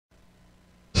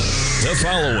The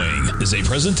following is a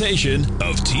presentation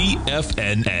of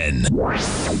TFNN.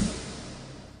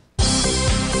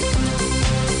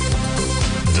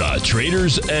 The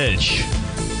Trader's Edge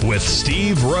with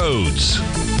Steve Rhodes.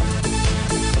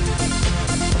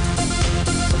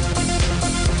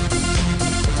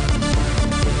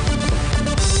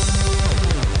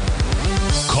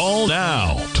 Call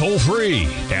now, toll free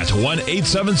at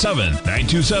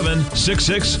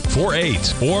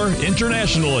 1-877-927-6648 or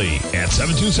internationally at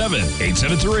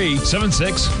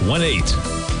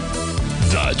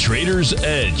 727-873-7618. The Trader's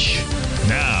Edge.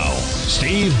 Now,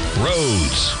 Steve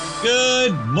Rhodes.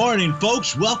 Good morning,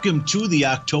 folks. Welcome to the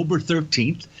October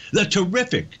 13th, the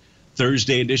terrific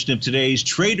Thursday edition of today's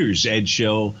Trader's Edge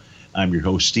Show. I'm your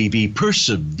host, Stevie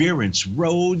Perseverance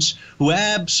Rhodes, who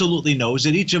absolutely knows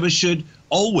that each of us should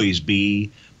always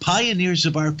be pioneers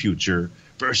of our future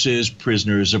versus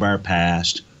prisoners of our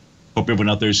past. Hope everyone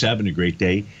out there is having a great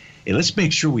day. And let's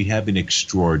make sure we have an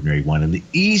extraordinary one. And the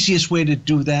easiest way to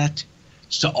do that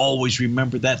is to always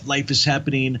remember that life is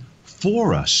happening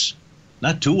for us,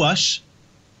 not to us.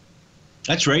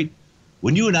 That's right.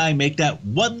 When you and I make that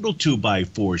one little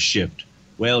 2x4 shift,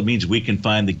 well, it means we can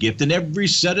find the gift in every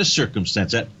set of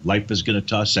circumstance that life is going to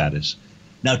toss at us.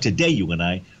 Now, today, you and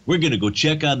I, we're going to go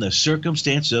check on the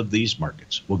circumstance of these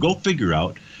markets. We'll go figure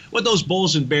out what those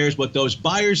bulls and bears, what those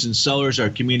buyers and sellers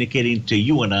are communicating to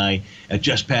you and I at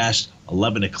just past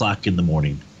 11 o'clock in the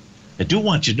morning. I do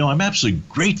want you to know I'm absolutely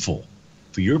grateful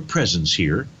for your presence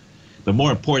here. But more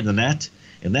important than that,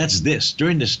 and that's this,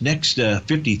 during this next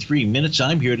 53 minutes,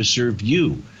 I'm here to serve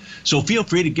you. So feel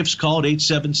free to give us a call at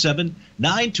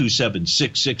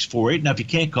 877-927-6648. Now, if you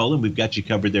can't call in, we've got you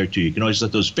covered there, too. You can always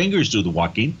let those fingers do the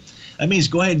walking. That means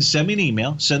go ahead and send me an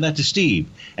email. Send that to Steve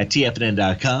at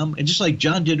TFNN.com. And just like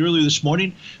John did earlier this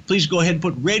morning, please go ahead and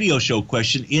put radio show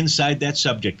question inside that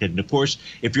subject. And, of course,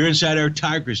 if you're inside our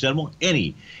Tigers Animal,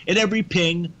 any and every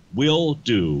ping will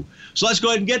do. So let's go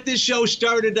ahead and get this show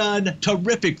started on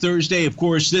terrific Thursday. Of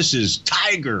course, this is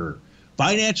Tiger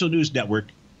Financial News Network.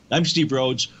 I'm Steve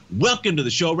Rhodes. Welcome to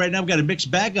the show. Right now, we've got a mixed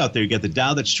bag out there. You got the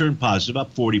Dow that's turned positive,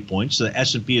 up 40 points. The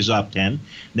S&P is off 10.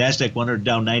 NASDAQ 100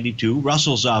 down 92.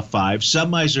 Russell's off 5.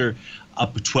 Semis are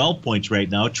up 12 points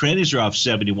right now. Trannies are off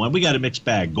 71. We got a mixed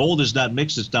bag. Gold is not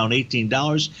mixed. It's down $18.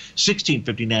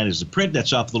 $16.59 is the print.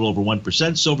 That's off a little over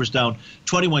 1%. Silver's down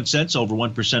 21 cents, over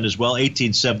 1% as well.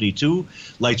 $18.72.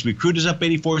 Light sweet crude is up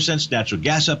 84 cents. Natural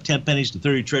gas up 10 pennies to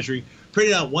 30 Treasury.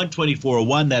 Printed out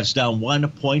 124.01. That's down 1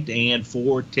 point and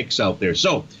 4 ticks out there.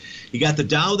 So you got the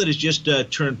Dow that has just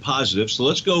turned positive. So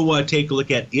let's go take a look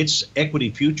at its equity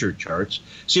future charts,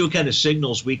 see what kind of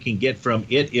signals we can get from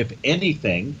it, if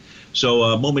anything.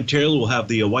 So momentarily we'll have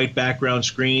the white background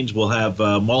screens. We'll have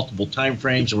multiple time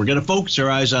frames, and we're going to focus our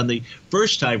eyes on the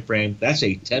first time frame. That's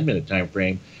a 10-minute time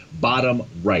frame, bottom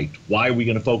right. Why are we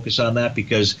going to focus on that?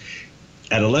 Because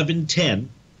at 11:10,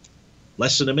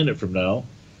 less than a minute from now,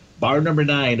 bar number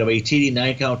 9 of a TD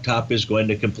 9-count top is going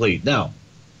to complete. Now,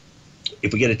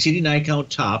 if we get a TD 9-count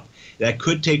top, that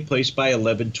could take place by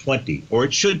 11:20, or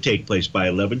it should take place by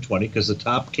 11:20, because the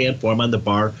top can form on the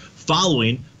bar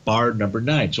following bar number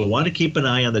 9. So I want to keep an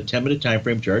eye on the 10-minute time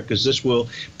frame chart, because this will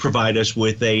provide us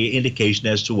with a indication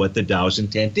as to what the Dow's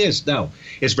intent is. Now,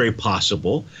 it's very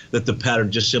possible that the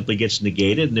pattern just simply gets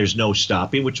negated and there's no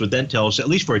stopping, which would then tell us, at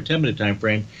least for a 10-minute time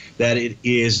frame, that it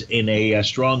is in a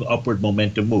strong upward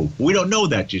momentum move. We don't know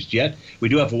that just yet. We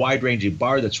do have a wide-ranging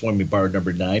bar that's forming bar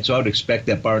number 9, so I would expect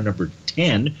that bar number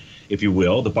 10, if you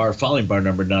will, the bar following bar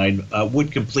number 9,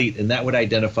 would complete, and that would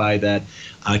identify that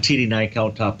TD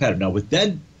 9-count top pattern. Now, what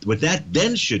that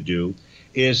then should do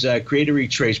is create a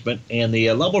retracement, and the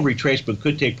level retracement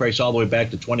could take place all the way back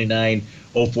to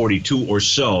 29,042 or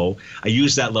so. I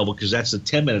use that level because that's the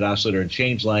 10-minute oscillator and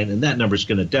change line, and that number is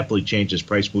going to definitely change as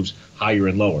price moves higher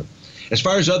and lower. As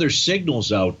far as other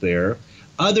signals out there,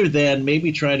 other than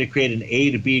maybe trying to create an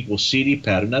A to B equals CD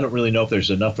pattern, I don't really know if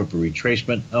there's enough of a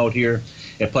retracement out here.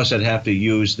 And plus, I'd have to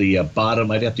use the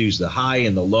bottom. I'd have to use the high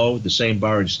and the low, the same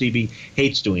bar, and Stevie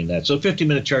hates doing that. So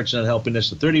 50-minute chart's not helping us.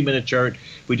 The 30-minute chart,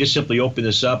 if we just simply open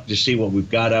this up to see what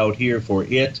we've got out here for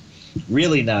it,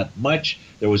 really not much.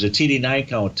 There was a TD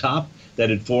 9-count top that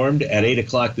had formed at 8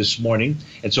 o'clock this morning.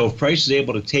 And so if price is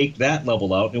able to take that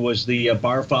level out, it was the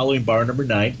bar following bar number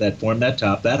 9 that formed that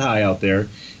top, that high out there,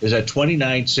 is at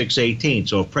 29,618.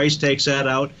 So if price takes that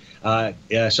out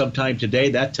sometime today,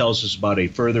 that tells us about a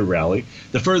further rally.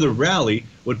 The further rally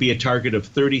would be a target of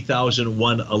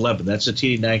 30,111. That's the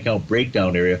TD 9-count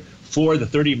breakdown area for the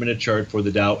 30-minute chart for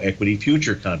the Dow equity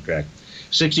future contract.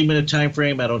 60-minute time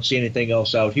frame, I don't see anything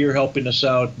else out here helping us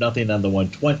out. Nothing on the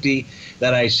 120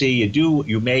 that I see.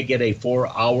 You may get a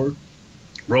 4-hour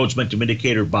Rhodes momentum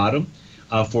indicator bottom.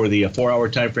 For the 4-hour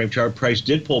time frame chart, price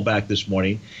did pull back this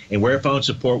morning, and where it found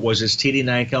support was its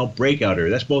TD9 count breakout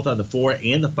area. That's both on the 4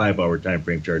 and the 5-hour time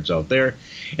frame charts out there.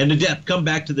 And the depth, come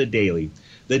back to the daily.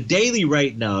 The daily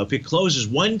right now, if it closes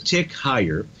one tick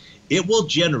higher, it will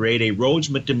generate a Rhodes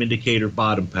momentum indicator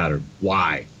bottom pattern.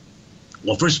 Why?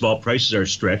 Well, first of all, prices are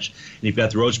stretched, and you've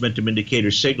got the Rhodes momentum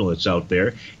indicator signal that's out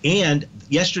there, and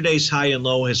yesterday's high and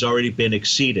low has already been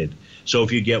exceeded. So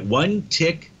if you get one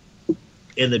tick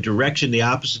in the direction, the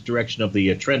opposite direction of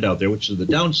the trend out there, which is the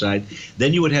downside,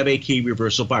 then you would have a key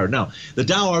reversal bar. Now, the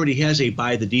Dow already has a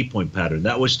buy the D point pattern.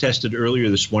 That was tested earlier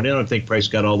this morning. I don't think price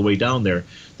got all the way down there.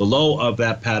 The low of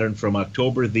that pattern from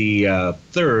October the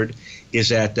 3rd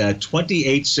is at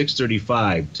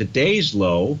 28,635. Today's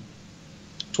low,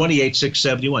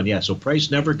 28,671. Yeah, so price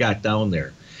never got down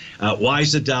there. Why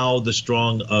is the Dow the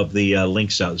strong of the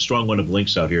links out, the strong one of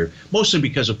links out here? Mostly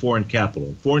because of foreign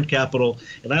capital. Foreign capital,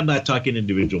 and I'm not talking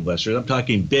individual investors. I'm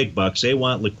talking big bucks. They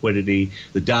want liquidity.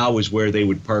 The Dow is where they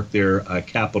would park their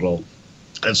capital.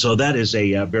 And so that is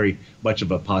a very much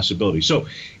of a possibility. So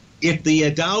if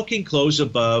the Dow can close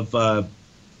above,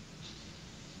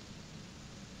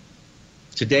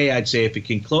 today I'd say if it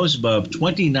can close above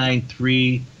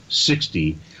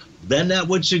 29,360, then that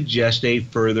would suggest a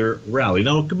further rally.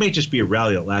 Now, it may just be a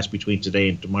rally that lasts between today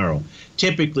and tomorrow.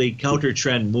 Typically, counter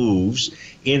trend moves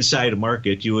inside a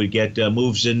market, you would get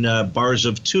moves in bars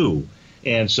of 2.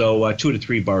 And so 2 to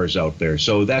 3 bars out there.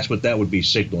 So that's what that would be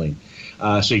signaling.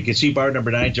 So you can see bar number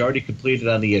 9 is already completed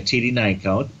on the TD9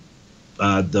 count.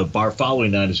 The bar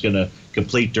following that is going to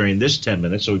complete during this 10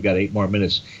 minutes, so we've got 8 more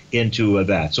minutes into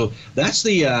that. So that's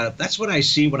that's what I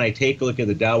see when I take a look at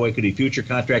the Dow Equity Future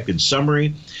Contract. In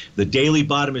summary, the daily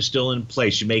bottom is still in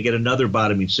place. You may get another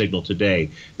bottoming signal today.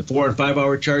 The 4 and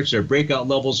 5-hour charts, their breakout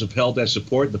levels have held as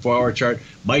support. The 4-hour chart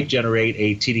might generate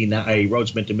a a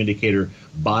Rhodes momentum indicator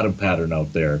bottom pattern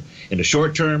out there. In the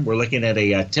short term, we're looking at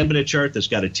a 10-minute chart that's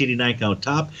got a TD9 count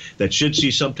top that should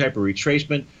see some type of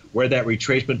retracement. Where that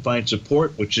retracement finds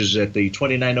support, which is at the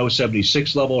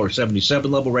 29,076 level or 77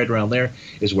 level, right around there,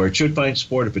 is where it should find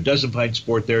support. If it doesn't find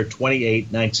support there,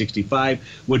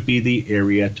 28,965 would be the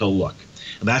area to look.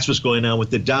 And that's what's going on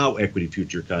with the Dow Equity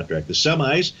Future Contract. The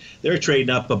semis, they're trading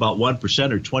up about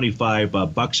 1% or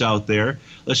 25 bucks out there.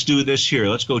 Let's do this here.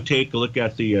 Let's go take a look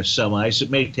at the semis. It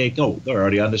may take, oh, they're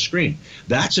already on the screen.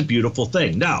 That's a beautiful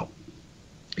thing. Now,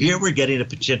 here we're getting a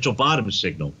potential bottom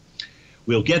signal.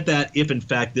 We'll get that if, in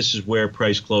fact, this is where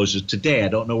price closes today. I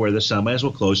don't know where the semis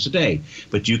will close today.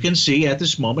 But you can see at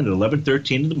this moment at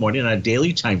 11:13 in the morning on a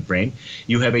daily time frame,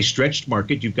 you have a stretched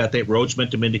market. You've got that Rhodes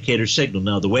momentum indicator signal.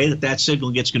 Now, the way that that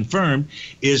signal gets confirmed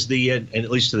is and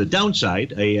at least to the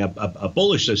downside, a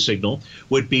bullish signal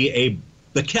would be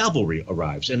the cavalry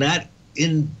arrives. And that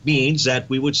means that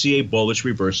we would see a bullish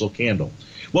reversal candle.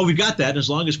 Well, we've got that as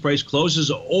long as price closes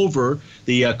over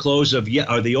the close of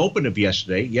the open of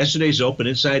yesterday. Yesterday's open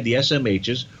inside the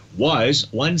SMHs was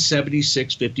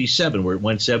 176.57. We're at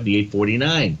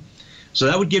 178.49. So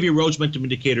that would give you a Rhodes momentum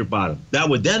indicator bottom. That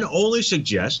would then only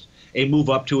suggest a move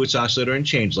up to its oscillator and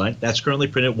change line. That's currently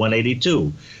printed at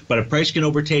 182. But if price can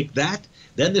overtake that,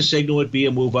 then the signal would be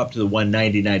a move up to the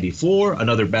 190.94,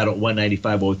 another battle at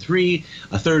 195.03,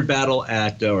 a third battle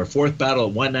or fourth battle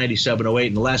at 197.08,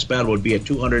 and the last battle would be at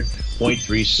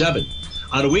 200.37.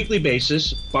 On a weekly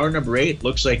basis, bar number 8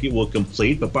 looks like it will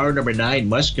complete, but bar number 9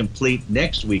 must complete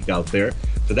next week out there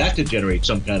for that to generate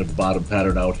some kind of bottom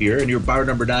pattern out here, and your bar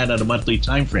number 9 on a monthly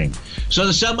time frame. So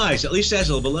the semis, at least as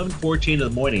of 11:14 in the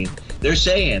morning, they're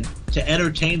saying to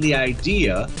entertain the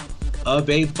idea of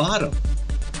a bottom.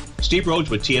 Steve Rhodes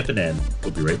with TFNN.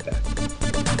 We'll be right back.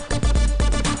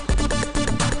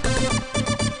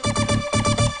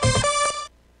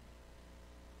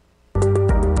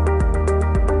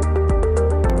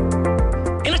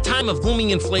 In a time of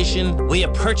booming inflation, where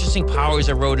your purchasing power is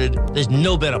eroded, there's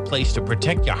no better place to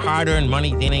protect your hard-earned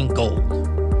money than in gold.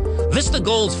 Vista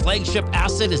Gold's flagship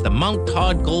asset is the Mount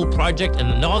Todd Gold Project in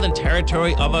the Northern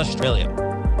Territory of Australia.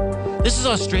 This is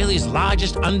Australia's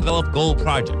largest undeveloped gold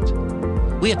project.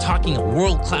 We are talking a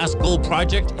world-class gold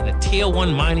project in a Tier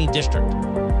 1 mining district.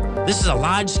 This is a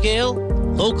large-scale,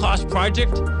 low-cost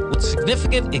project with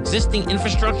significant existing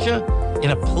infrastructure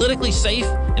in a politically safe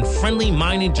and friendly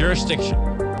mining jurisdiction.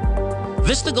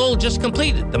 Vista Gold just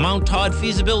completed the Mount Todd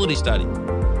feasibility study,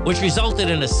 which resulted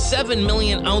in a 7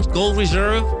 million-ounce gold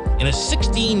reserve and a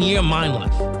 16-year mine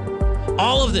life.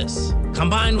 All of this,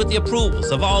 combined with the approvals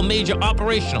of all major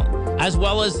operational as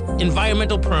well as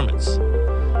environmental permits.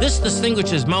 This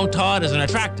distinguishes Mount Todd as an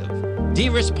attractive,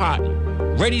 de-risk partner,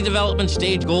 ready development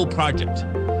stage gold project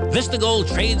Vista Gold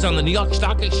trades on the New York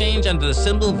Stock Exchange under the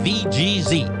symbol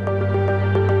VGZ.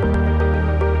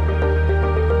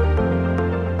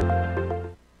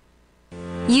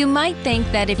 You might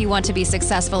think that if you want to be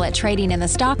successful at trading in the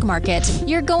stock market,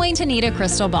 you're going to need a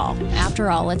crystal ball. After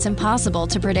all, it's impossible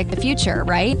to predict the future,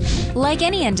 right? Like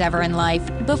any endeavor in life,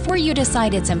 before you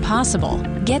decide it's impossible,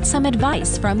 get some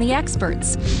advice from the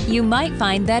experts. You might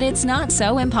find that it's not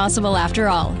so impossible after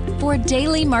all. For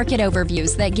daily market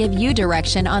overviews that give you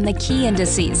direction on the key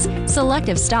indices,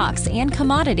 selective stocks, and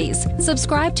commodities,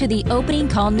 subscribe to the Opening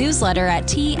Call newsletter at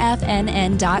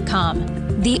TFNN.com.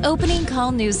 The Opening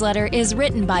Call newsletter is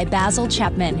written by Basil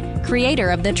Chapman,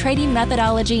 creator of the trading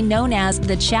methodology known as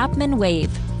the Chapman Wave.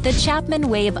 The Chapman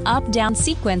Wave up-down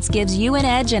sequence gives you an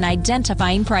edge in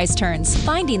identifying price turns,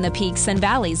 finding the peaks and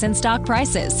valleys in stock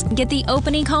prices. Get the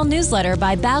Opening Call newsletter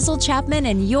by Basil Chapman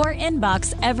in your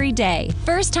inbox every day.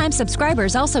 First-time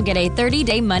subscribers also get a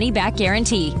 30-day money-back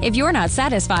guarantee. If you're not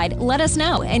satisfied, let us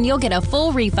know, and you'll get a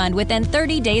full refund within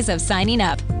 30 days of signing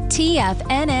up.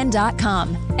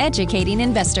 TFNN.com, educating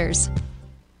investors.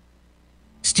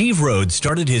 Steve Rhodes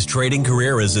started his trading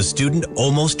career as a student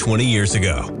almost 20 years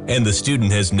ago, and the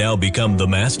student has now become the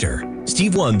master.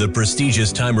 Steve won the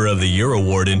prestigious Timer of the Year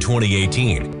award in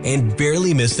 2018 and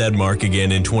barely missed that mark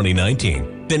again in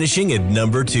 2019, finishing at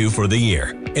number 2 for the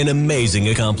year. An amazing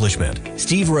accomplishment.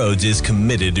 Steve Rhodes is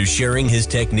committed to sharing his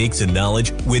techniques and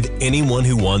knowledge with anyone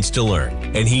who wants to learn,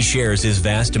 and he shares his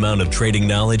vast amount of trading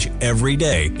knowledge every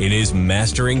day in his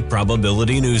Mastering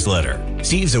Probability newsletter.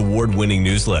 Steve's award-winning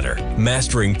newsletter,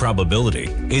 Mastering Probability,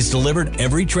 is delivered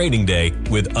every trading day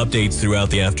with updates throughout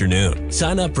the afternoon.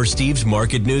 Sign up for Steve's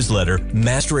market newsletter,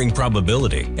 Mastering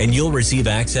Probability, and you'll receive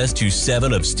access to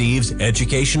 7 of Steve's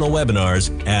educational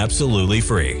webinars absolutely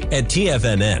free. At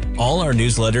TFNN, all our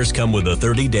newsletters come with a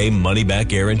 30-day money-back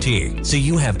guarantee, so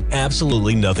you have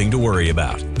absolutely nothing to worry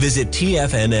about. Visit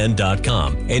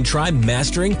TFNN.com and try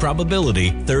Mastering Probability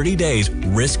 30 days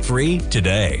risk-free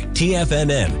today.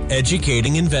 TFNN, educating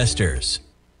investors.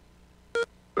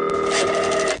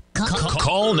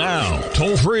 Call now,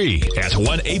 toll free at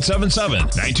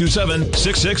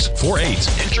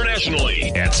 1-877-927-6648.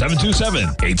 Internationally at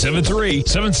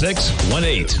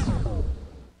 727-873-7618.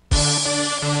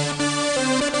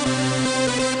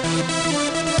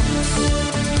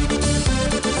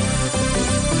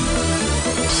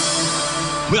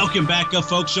 Welcome back up,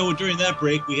 folks. So during that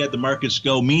break, we had the markets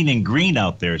go mean and green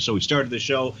out there. So we started the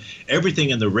show,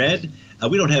 everything in the red.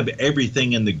 We don't have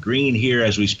everything in the green here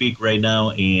as we speak right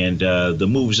now, and the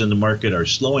moves in the market are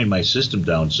slowing my system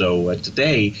down. So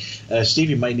today, Steve,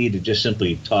 you might need to just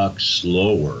simply talk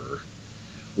slower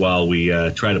while we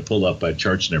try to pull up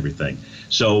charts and everything.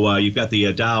 So you've got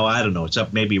the Dow, I don't know, it's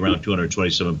up maybe around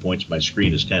 227 points. My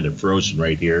screen is kind of frozen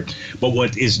right here. But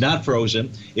what is not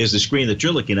frozen is the screen that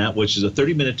you're looking at, which is a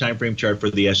 30-minute time frame chart for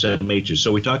the SMHs.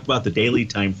 So we talked about the daily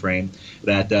time frame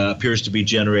that appears to be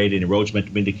generating a Rhodes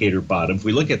momentum indicator bottom. If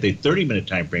we look at the 30-minute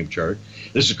time frame chart,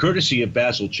 this is courtesy of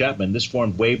Basil Chapman. This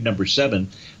formed wave number 7.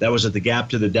 That was at the gap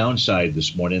to the downside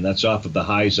this morning. That's off of the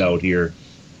highs out here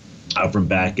from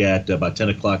back at about 10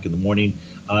 o'clock in the morning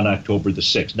on October the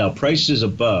 6th. Now, price is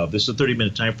above. This is a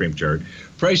 30-minute time frame chart.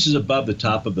 Price is above the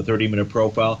top of the 30-minute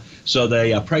profile. So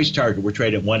the price target, we're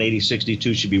trading at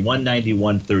 180.62, should be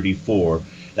 191.34.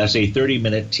 That's a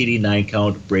 30-minute TD9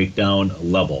 count breakdown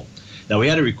level. Now, we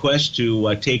had a request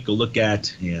to take a look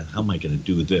at, how am I going to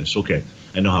do this? Okay,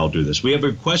 I know how I'll do this. We have a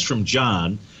request from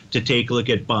John to take a look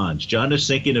at bonds. John is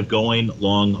thinking of going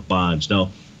long bonds. Now,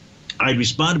 I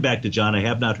responded back to John. I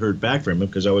have not heard back from him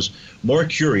because I was more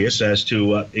curious as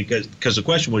to, because the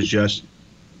question was just,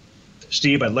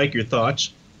 Steve, I'd like your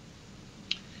thoughts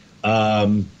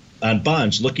on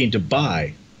bonds looking to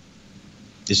buy.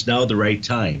 Is now the right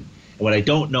time? And what I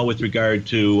don't know with regard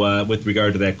to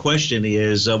that question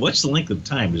is what's the length of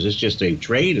time? Is this just a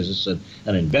trade? Is this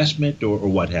an investment or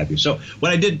what have you? So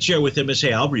what I did share with him is,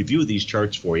 hey, I'll review these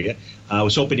charts for you. I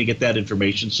was hoping to get that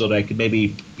information so that I could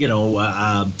maybe,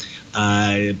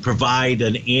 provide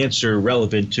an answer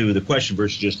relevant to the question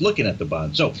versus just looking at the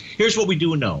bond. So here's what we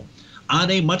do know.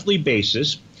 On a monthly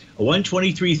basis,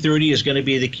 123.30 is going to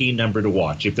be the key number to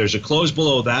watch. If there's a close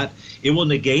below that, it will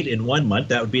negate in 1 month.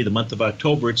 That would be the month of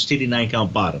October. It's TD9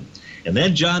 count bottom. And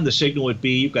then, John, the signal would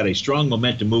be you've got a strong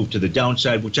momentum move to the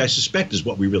downside, which I suspect is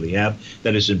what we really have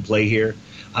that is in play here.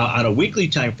 On a weekly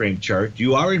time frame chart,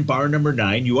 you are in bar number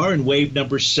 9. You are in wave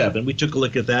number 7. We took a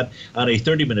look at that on a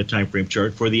 30-minute time frame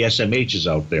chart for the SMHs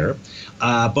out there.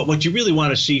 But what you really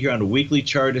want to see here on a weekly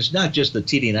chart is not just the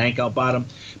TD9 count bottom,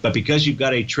 but because you've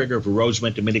got a trigger of a Rhodes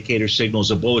momentum indicator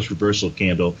signals a bullish reversal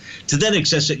candle, to then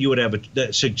suggest that you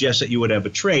would have a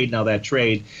trade. Now that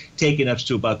trade taking us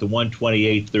to about the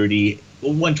 128.30,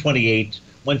 128,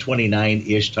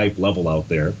 129-ish type level out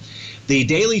there. The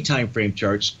daily time frame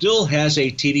chart still has a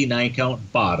TD9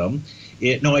 count bottom.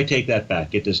 No, I take that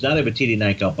back. It does not have a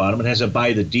TD9 count bottom. It has a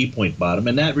buy the D point bottom,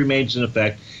 and that remains in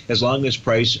effect as long as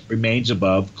price remains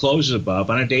above, closes above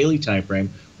on a daily time frame,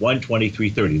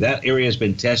 123.30. That area has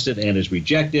been tested and is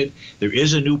rejected. There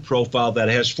is a new profile that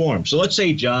has formed. So let's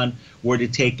say John were to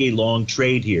take a long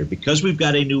trade here. Because we've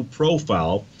got a new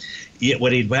profile,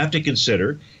 what he'd have to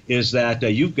consider is that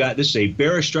you've got this is a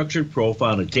bearish structured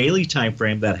profile on a daily time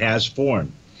frame that has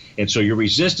formed. And so your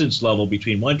resistance level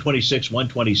between 126,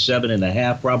 127 and a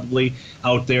half probably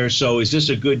out there. So is this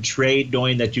a good trade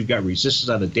knowing that you've got resistance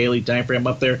on a daily time frame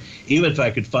up there? Even if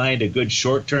I could find a good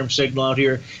short-term signal out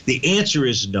here, the answer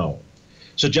is no.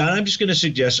 So, John, I'm just going to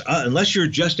suggest, unless you're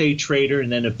just a trader,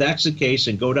 and then if that's the case,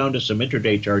 and go down to some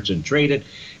intraday charts and trade it,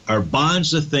 are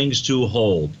bonds the things to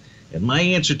hold? And my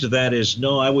answer to that is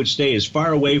no. I would stay as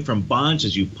far away from bonds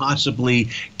as you possibly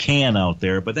can out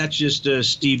there. But that's just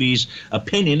Stevie's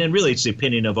opinion, and really it's the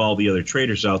opinion of all the other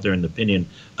traders out there and the opinion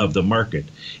of the market.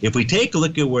 If we take a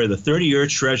look at where the 30-year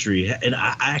Treasury, and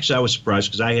I was surprised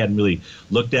because I hadn't really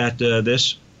looked at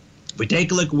this. If we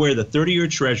take a look at where the 30-year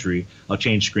Treasury, I'll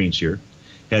change screens here,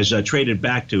 has traded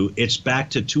back to, it's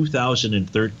back to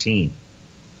 2013.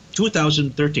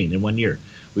 2013 in 1 year.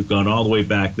 We've gone all the way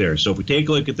back there. So if we take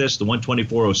a look at this, the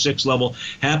 124.06 level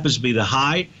happens to be the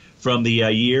high from the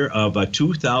year of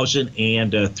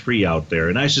 2003 out there.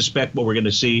 And I suspect what we're going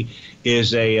to see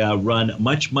is a run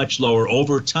much, much lower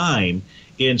over time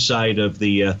inside of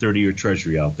the 30-year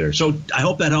Treasury out there. So I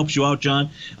hope that helps you out, John.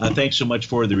 Thanks so much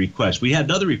for the request. We had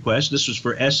another request. This was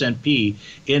for S&P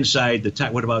inside the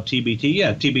what about TBT?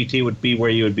 Yeah, TBT would be where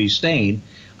you would be staying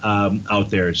out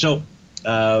there. So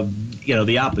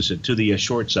the opposite to the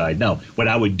short side. Now, what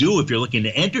I would do if you're looking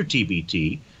to enter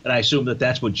TBT, and I assume that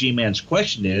that's what G-Man's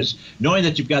question is, knowing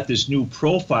that you've got this new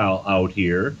profile out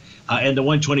here and the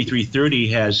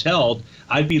 123.30 has held,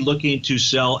 I'd be looking to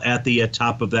sell at the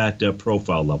top of that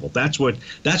profile level. That's what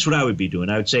I would be doing.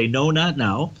 I would say no, not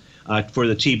now. For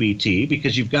the TBT,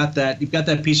 because you've got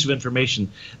that piece of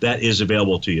information that is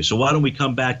available to you. So why don't we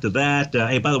come back to that?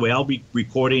 Hey, by the way, I'll be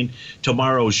recording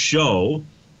tomorrow's show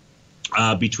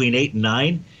between 8 and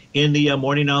 9 in the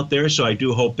morning out there. So I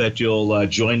do hope that you'll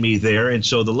join me there. And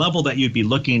so the level that you'd be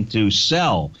looking to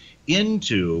sell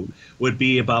into would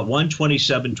be about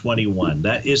 127.21.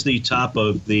 That is the top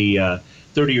of the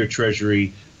 30-year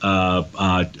Treasury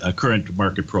current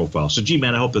market profile. So,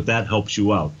 G-Man, I hope that helps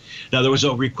you out. Now, there was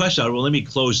a request out. Well, let me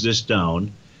close this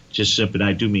down. Just simply, and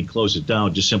I do mean close it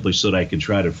down, just simply so that I can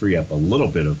try to free up a little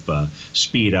bit of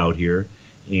speed out here.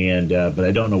 And but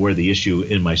I don't know where the issue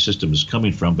in my system is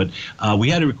coming from. But we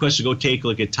had a request to go take a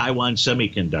look at Taiwan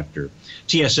Semiconductor.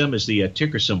 TSM is the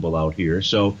ticker symbol out here.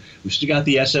 So we've still got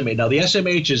the SMA. Now, the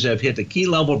SMHs have hit the key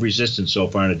level of resistance so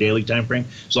far in a daily time frame.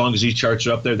 As long as these charts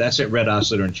are up there, that's at red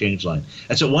oscillator and change line.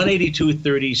 That's at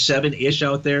 182.37-ish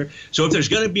out there. So if there's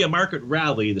going to be a market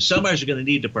rally, the semis are going to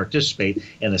need to participate,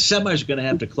 and the semis are going to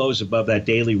have to close above that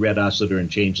daily red oscillator and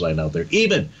change line out there,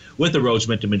 even with the Rhodes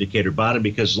momentum indicator bottom,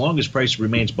 because as long as price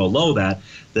remains below that,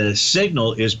 the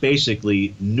signal is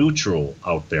basically neutral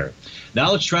out there.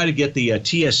 Now let's try to get the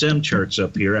TSM charts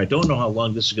up here. I don't know how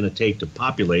long this is going to take to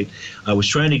populate. I was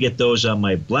trying to get those on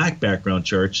my black background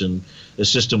charts, and the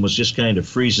system was just kind of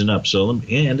freezing up. So,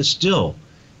 and it's still,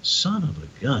 son of a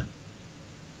gun.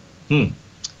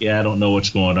 Yeah, I don't know what's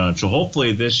going on. So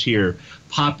hopefully this here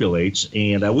populates,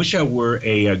 and I wish I were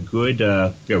a good,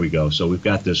 there we go. So we've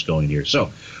got this going here.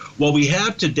 So what we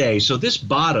have today, so this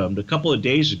bottomed a couple of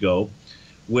days ago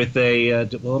with a,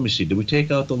 well, let me see, did we take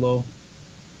out the low?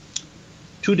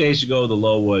 2 days ago, the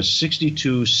low was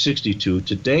 62.62.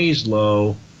 Today's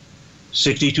low,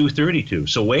 62.32.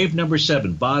 So wave number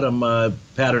 7, bottom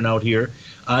pattern out here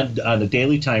on the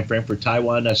daily time frame for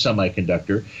Taiwan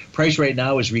Semiconductor. Price right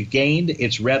now has regained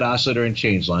its red oscillator and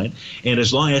change line. And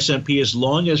as long as S&P, as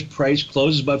long as price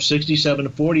closes above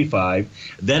 67.45,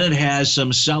 then it has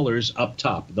some sellers up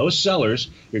top. Those sellers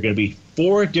are going to be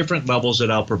 4 different levels that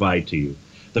I'll provide to you.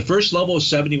 The first level is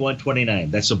 71.29.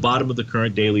 That's the bottom of the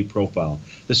current daily profile.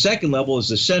 The second level is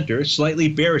the center, slightly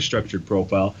bearish structured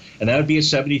profile, and that would be at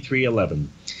 73.11.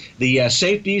 The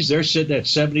safeties, they're sitting at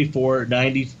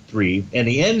 74.93, and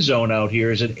the end zone out here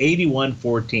is at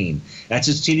 81.14. That's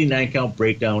its TD9 count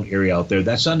breakdown area out there.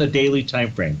 That's on the daily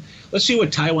time frame. Let's see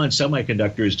what Taiwan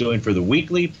Semiconductor is doing for the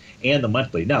weekly and the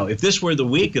monthly. Now, if this were the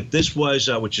week, if this was,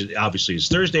 which is obviously is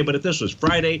Thursday, but if this was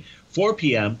Friday, 4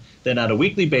 p.m., then on a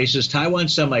weekly basis, Taiwan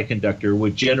Semiconductor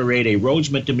would generate a Rhodes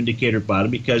Momentum Indicator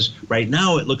bottom, because right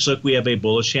now it looks like we have a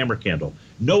bullish hammer candle.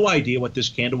 No idea what this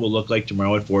candle will look like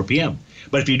tomorrow at 4 p.m.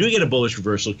 But if you do get a bullish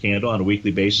reversal candle on a weekly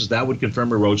basis, that would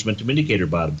confirm a Rhodes Momentum Indicator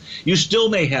bottom. You still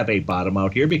may have a bottom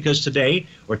out here, because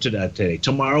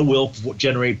tomorrow will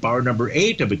generate bar number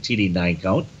 8 of a TD9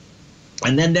 count.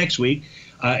 And then next week,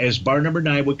 as bar number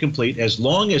 9 would complete, as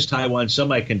long as Taiwan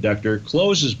Semiconductor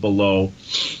closes below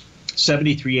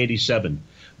 73.87.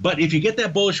 But if you get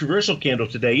that bullish reversal candle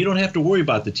today, you don't have to worry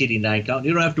about the TD9 count.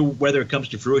 You don't have to whether it comes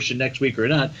to fruition next week or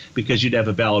not, because you'd have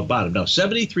a valid bottom. Now,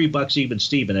 $73 even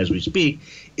Steven as we speak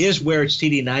is where its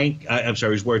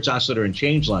is where its oscillator and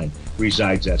change line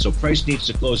resides at. So price needs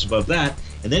to close above that,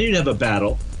 and then you'd have a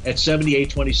battle at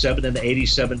 78.27 and the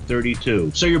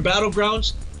 87.32. So your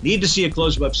battlegrounds need to see a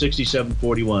close above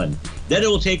 67.41. Then it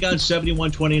will take on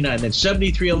 71.29, then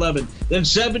 73.11, then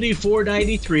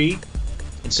 74.93.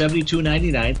 And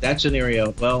 72.99, that's an area,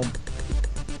 well,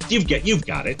 you've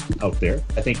got it out there.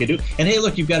 I think you do. And hey,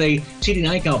 look, you've got a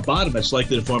TD9 count bottom that's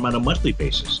likely to form on a monthly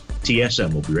basis.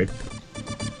 TSM will be right back.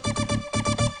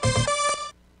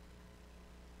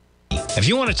 If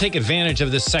you want to take advantage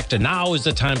of this sector, now is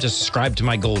the time to subscribe to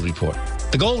my Gold Report.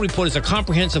 The Gold Report is a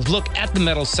comprehensive look at the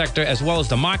metals sector as well as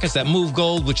the markets that move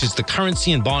gold, which is the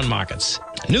currency and bond markets.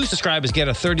 New subscribers get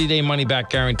a 30-day money-back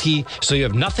guarantee, so you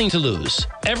have nothing to lose.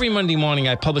 Every Monday morning,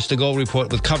 I publish the Gold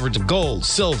Report with coverage of gold,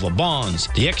 silver, bonds,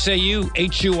 the XAU,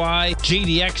 HUI,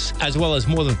 GDX, as well as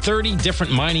more than 30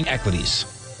 different mining equities.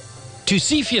 To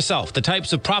see for yourself the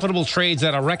types of profitable trades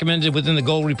that are recommended within the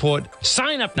Gold Report,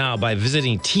 sign up now by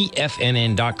visiting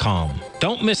TFNN.com.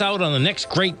 Don't miss out on the next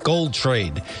great gold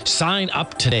trade. Sign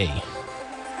up today.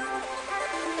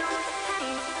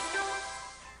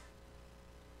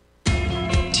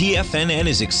 TFNN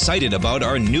is excited about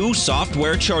our new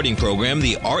software charting program,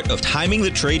 The Art of Timing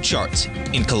the Trade Charts.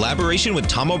 In collaboration with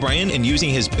Tom O'Brien and using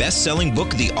his best-selling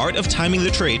book, The Art of Timing the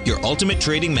Trade, Your Ultimate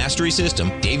Trading Mastery System,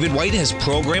 David White has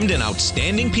programmed an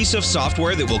outstanding piece of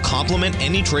software that will complement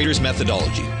any trader's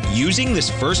methodology. Using this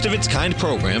first-of-its-kind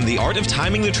program, The Art of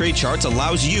Timing the Trade Charts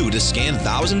allows you to scan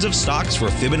thousands of stocks for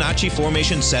Fibonacci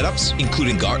formation setups,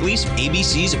 including Gartley's,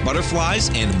 ABCs, butterflies,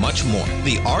 and much more.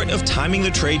 The Art of Timing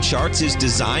the Trade Charts is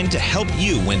designed to help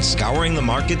you when scouring the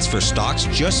markets for stocks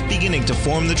just beginning to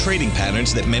form the trading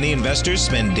patterns that many investors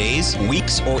spend days,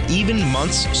 weeks, or even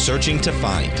months searching to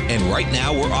find. And right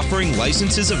now, we're offering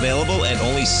licenses available at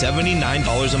only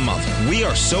 $79 a month. We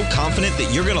are so confident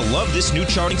that you're going to love this new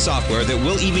charting software that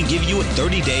will even give you a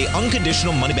 30-day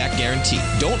unconditional money-back guarantee.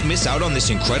 Don't miss out on this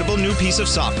incredible new piece of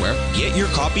software. Get your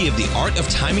copy of The Art of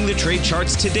Timing the Trade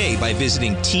Charts today by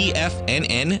visiting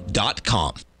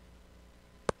TFNN.com.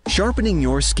 Sharpening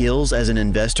your skills as an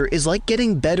investor is like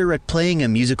getting better at playing a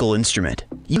musical instrument.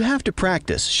 You have to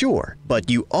practice, sure,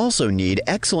 but you also need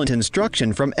excellent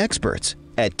instruction from experts.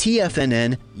 At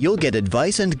TFNN, you'll get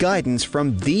advice and guidance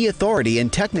from the authority in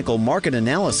technical market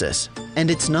analysis.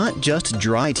 And it's not just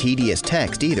dry, tedious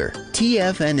text either.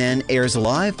 TFNN airs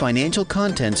live financial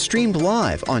content streamed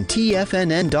live on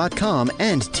TFNN.com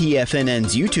and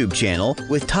TFNN's YouTube channel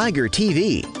with Tiger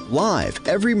TV, live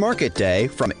every market day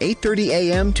from 8:30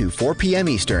 a.m. to 4 p.m.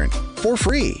 Eastern, for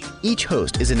free. Each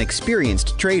host is an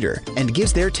experienced trader and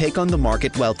gives their take on the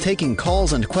market while taking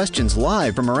calls and questions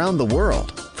live from around the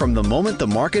world. From the moment the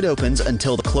market opens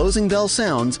until the closing bell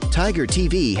sounds, Tiger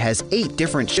TV has 8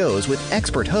 different shows with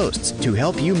expert hosts to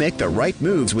help you make the right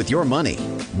moves with your money.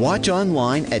 Watch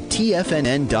online at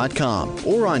TFNN.com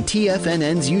or on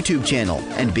TFNN's YouTube channel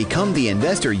and become the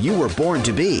investor you were born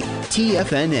to be.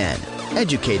 TFNN,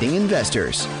 educating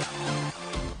investors.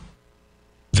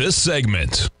 This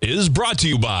segment is brought to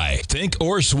you by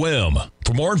Thinkorswim.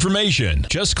 For more information,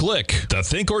 just click the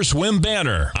Thinkorswim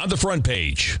banner on the front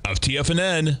page of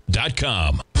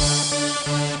TFNN.com.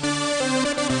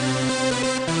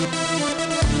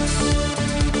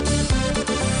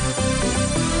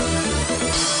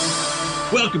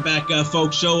 Welcome back,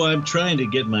 folks. So I'm trying to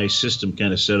get my system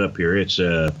kind of set up here. It's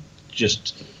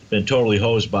just been totally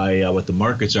hosed by what the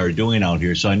markets are doing out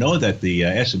here. So I know that the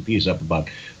S&P is up about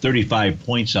 35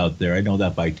 points out there. I know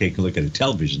that by taking a look at a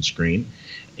television screen.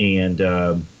 And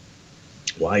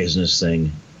why isn't this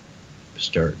thing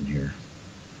starting here?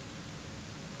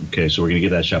 Okay, so we're going to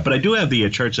get that shot. But I do have the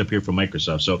charts up here from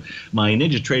Microsoft. So my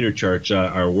Ninja Trader charts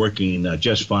are working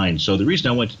just fine. So the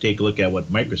reason I went to take a look at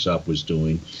what Microsoft was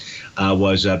doing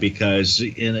was because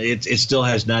it still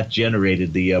has not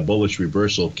generated the bullish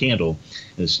reversal candle.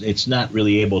 It's not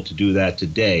really able to do that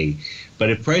today. But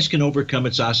if price can overcome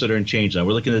its oscillator and change line,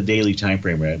 we're looking at the daily time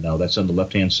frame right now. That's on the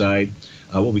left-hand side.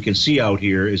 What we can see out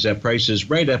here is that price is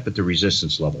right up at the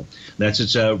resistance level. That's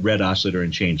its red oscillator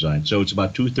and change line. So it's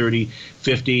about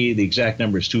 230.50. The exact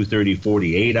number is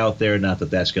 230.48 out there. Not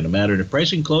that that's going to matter. And if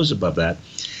price can close above that,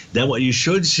 then what you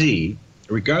should see,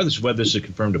 regardless of whether this is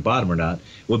confirmed a bottom or not,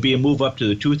 would be a move up to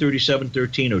the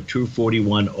 237.13 or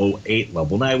 241.08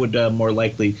 level. And I would more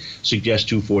likely suggest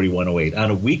 241.08.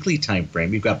 On a weekly time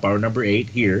frame, you've got bar number 8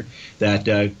 here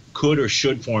that could or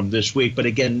should form this week. But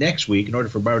again, next week, in order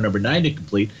for bar number 9 to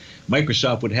complete,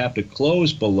 Microsoft would have to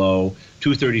close below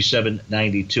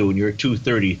 237.92, and you're at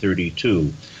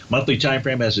 230.32. Monthly time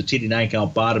frame has a TD9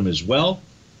 count bottom as well.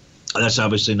 That's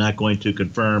obviously not going to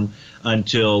confirm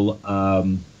until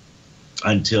the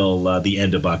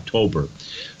end of October.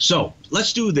 So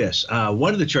let's do this.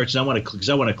 One of the charts, and because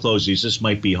I want to close these. This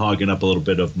might be hogging up a little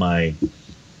bit of my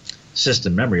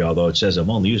system memory, although it says I'm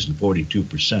only using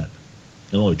 42%.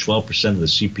 And only 12% of the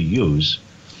CPUs.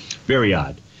 Very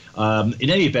odd. In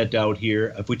any event, out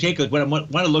here, if we take a look, what I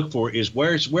want to look for is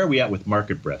where are we at with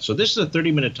market breadth. So this is a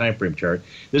 30-minute time frame chart.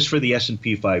 This is for the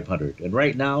S&P 500. And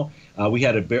right now, we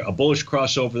had a bullish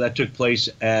crossover that took place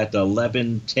at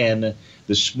 11:10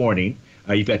 this morning.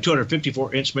 You've got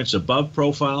 254 instruments above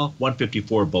profile,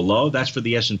 154 below. That's for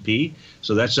the S&P,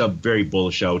 so that's very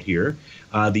bullish out here.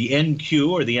 The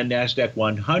NQ, or the NASDAQ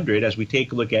 100, as we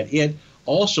take a look at it,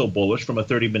 also bullish from a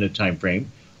 30-minute time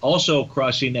frame, also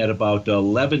crossing at about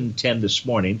 11:10 this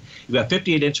morning. You've got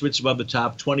 58 instruments above the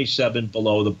top, 27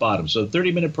 below the bottom. So the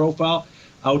 30-minute profile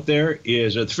out there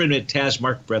is, or the 30-minute TAS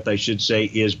market breadth, I should say,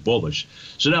 is bullish.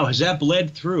 So now, has that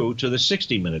bled through to the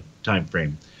 60-minute time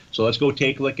frame? So let's go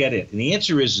take a look at it. And the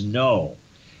answer is no.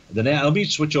 Then let me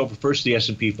switch over first to the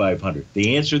S&P 500.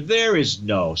 The answer there is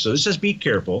no. So this says be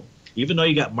careful. Even though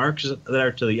you got marks that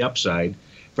are to the upside,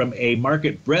 from a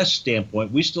market breadth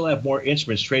standpoint, we still have more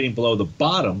instruments trading below the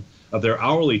bottom of their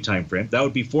hourly time frame. That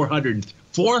would be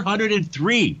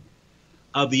 403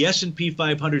 of the S&P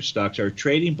 500 stocks are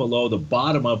trading below the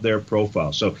bottom of their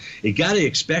profile. So you got to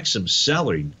expect some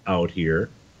selling out here.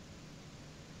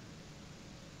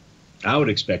 I would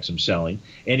expect some selling.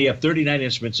 And you have 39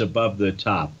 instruments above the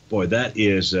top. Boy, that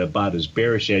is about as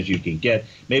bearish as you can get.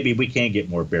 Maybe we can get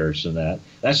more bearish than that.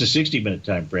 That's a 60-minute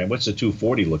time frame. What's the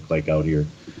 240 look like out here?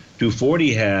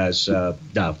 240 has,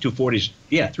 240's,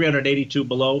 382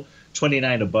 below,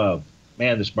 29 above.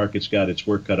 Man, this market's got its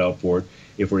work cut out for it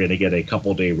if we're going to get a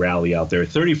couple-day rally out there.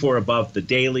 34 above the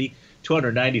daily,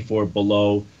 294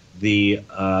 below the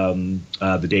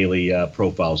daily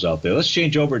profiles out there. Let's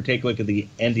change over and take a look at the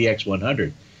NDX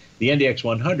 100. The NDX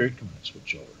 100, come on,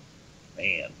 switch over.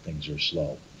 Man, things are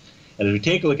slow. And if we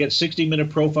take a look at 60-minute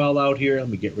profile out here, let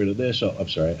me get rid of this. Oh, I'm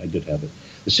sorry, I did have it.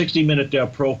 The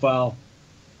 60-minute profile,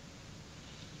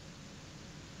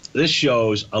 this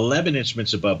shows 11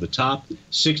 instruments above the top,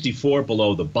 64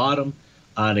 below the bottom.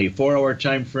 On a 4-hour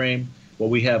time frame, what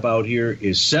we have out here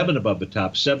is 7 above the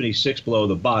top, 76 below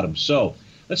the bottom. So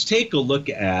let's take a look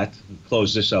at,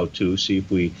 close this out too, see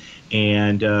if we,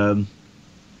 and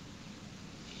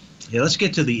let's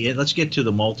get to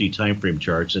the multi time frame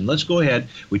charts, and let's go ahead.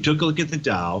 We took a look at the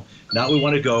Dow. Now what we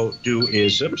want to go do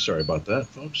is, I'm sorry about that,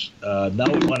 folks. Now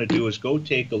what we want to do is go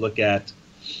take a look at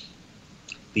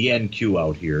the NQ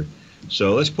out here.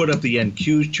 So let's put up the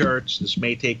NQ charts. This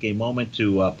may take a moment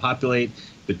to populate,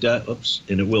 but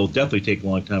and it will definitely take a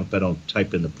long time if I don't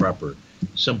type in the proper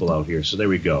symbol out here. So there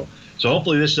we go. So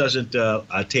hopefully this doesn't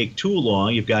take too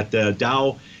long. You've got the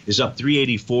Dow is up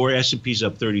 384, S&P's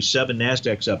up 37,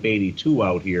 NASDAQ's up 82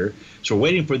 out here. So we're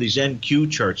waiting for these NQ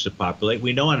charts to populate.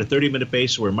 We know on a 30-minute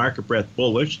basis we're market breadth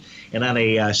bullish, and on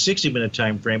a 60-minute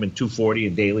time frame and 240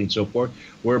 and daily and so forth,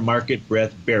 we're market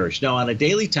breadth bearish. Now on a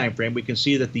daily time frame, we can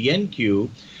see that the NQ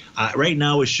right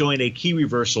now is showing a key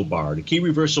reversal bar. The key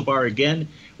reversal bar, again,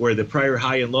 where the prior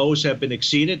high and lows have been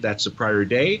exceeded, that's the prior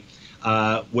day.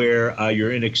 Where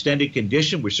you're in extended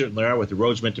condition, we certainly are with the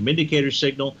Rhodes Momentum Indicator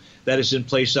signal that is in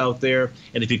place out there.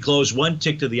 And if you close one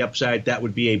tick to the upside, that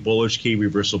would be a bullish key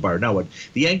reversal bar. Now, what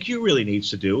the NQ really needs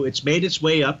to do, it's made its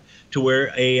way up to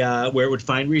where it would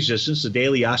find resistance, the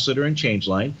daily oscillator and change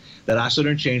line. That oscillator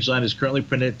and change line is currently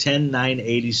printed at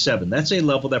 10,987. That's a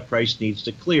level that price needs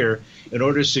to clear in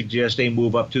order to suggest a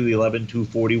move up to the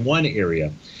 11,241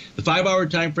 area. The 5-hour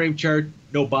time frame chart,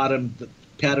 no bottom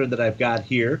pattern that I've got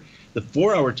here. The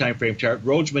 4-hour time frame chart,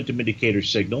 Rhodes momentum indicator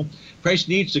signal. Price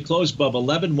needs to close above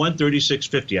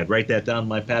 11,136.50. I'd write that down on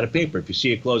my pad of paper. If you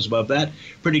see it close above that,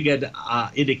 pretty good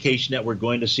indication that we're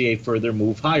going to see a further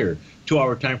move higher.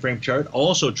 2-hour time frame chart,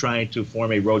 also trying to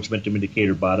form a Rhodes momentum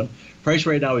indicator bottom. Price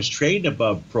right now is trading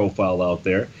above profile out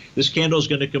there. This candle is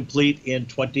going to complete in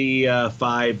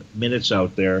 25 minutes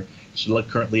out there. It's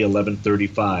currently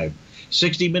 11:35.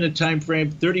 60-minute time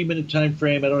frame, 30-minute time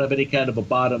frame. I don't have any kind of a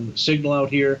bottom signal out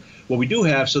here. What we do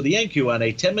have, so the NQ on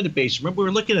a 10-minute basis. Remember, we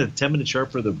were looking at a 10-minute chart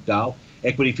for the Dow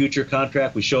equity future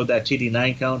contract. We showed that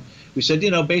TD9 count. We said,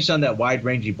 based on that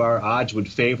wide-ranging bar, odds would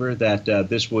favor that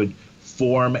this would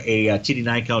form a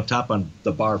TD9 count top on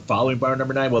the bar following bar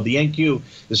number 9. Well, the NQ,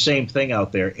 the same thing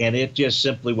out there, and it just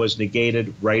simply was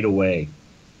negated right away.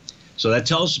 So that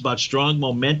tells us about strong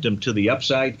momentum to the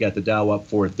upside. Got the Dow up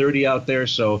 430 out there.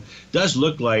 So it does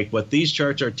look like what these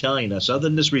charts are telling us, other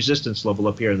than this resistance level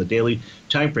up here in the daily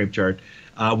time frame chart,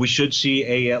 we should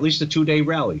see at least a 2-day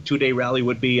rally. 2-day rally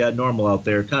would be normal out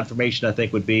there. Confirmation, I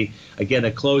think, would be, again,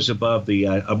 a close above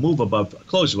a move above,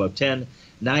 close above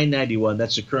 10,991.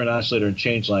 That's the current oscillator and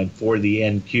change line for the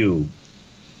NQ.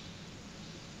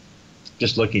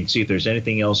 Just looking to see if there's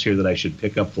anything else here that I should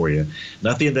pick up for you.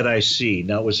 Nothing that I see.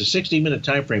 Now, it was a 60-minute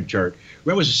time frame chart.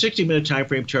 Remember, it was a 60-minute time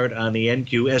frame chart on the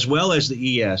NQ as well as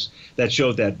the ES that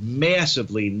showed that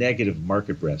massively negative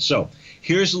market breadth. So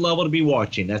here's the level to be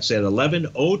watching. That's at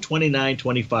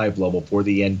 11,029.25 level for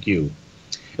the NQ.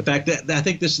 In fact, I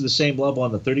think this is the same level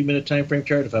on the 30-minute time frame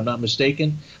chart, if I'm not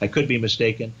mistaken. I could be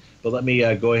mistaken. But let me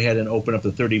go ahead and open up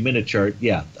the 30-minute chart.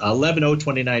 Yeah,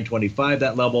 11,029.25,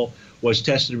 that level was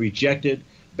tested and rejected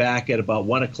back at about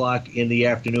 1 o'clock in the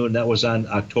afternoon. That was on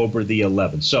October the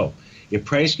 11th. So if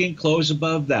price can close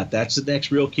above that, that's the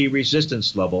next real key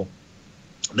resistance level,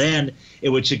 then it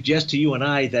would suggest to you and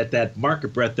I that that market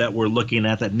breadth that we're looking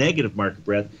at, that negative market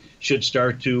breadth, should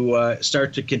start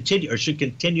to continue, or should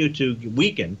continue to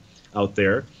weaken out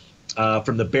there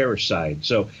from the bearish side.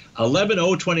 So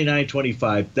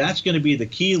 11,029.25, that's going to be the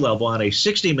key level on a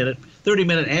 60-minute,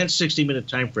 30-minute, and 60-minute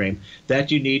time frame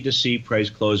that you need to see price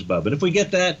close above. And if we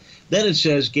get that, then it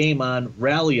says game on,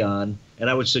 rally on, and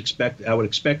I would expect or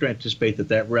anticipate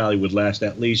that rally would last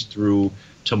at least through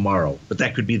tomorrow. But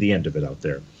that could be the end of it out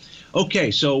there.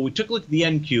 Okay, so we took a look at the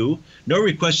NQ. No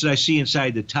requests that I see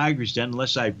inside the Tiger's Den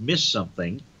unless I've missed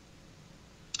something.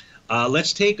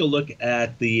 Let's take a look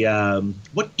at the,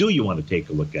 what do you want to take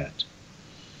a look at?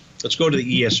 Let's go to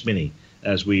the ES Mini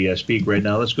as we speak right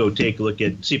now. Let's go take a look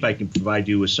at, see if I can provide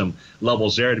you with some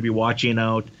levels there to be watching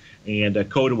out. And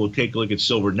Coda will take a look at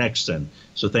silver next then.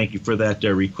 So thank you for that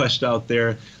request out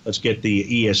there. Let's get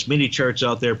the ES Mini charts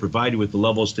out there, provide you with the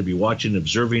levels to be watching and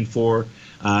observing for.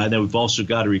 And then we've also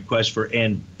got a request for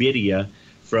NVIDIA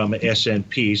from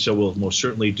S&P, so we'll most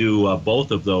certainly do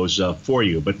both of those for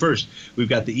you. But first, we've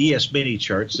got the ES Mini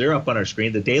charts. They're up on our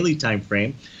screen, the daily time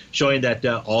frame, showing that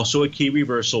also a key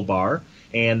reversal bar,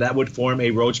 and that would form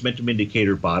a Rhodes momentum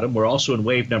indicator bottom. We're also in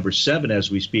wave number 7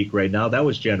 as we speak right now. That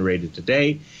was generated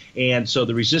today. And so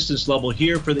the resistance level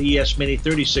here for the ES Mini,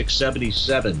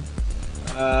 3677.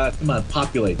 Come on,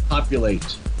 populate.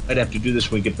 I'd have to do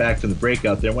this when we get back to the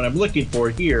breakout there. What I'm looking for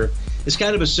here is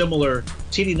kind of a similar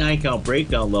TD9 count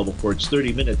breakdown level for its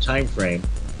 30-minute time frame.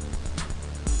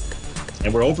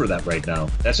 And we're over that right now.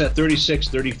 That's at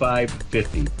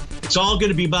 36.35.50. It's all going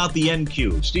to be about the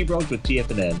NQ. Steve Rhodes with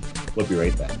TFNN. We'll be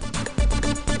right back.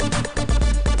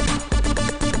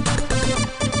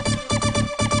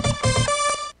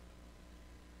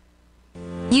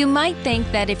 You might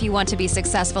think that if you want to be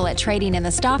successful at trading in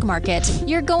the stock market,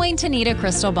 you're going to need a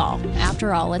crystal ball.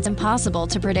 After all, it's impossible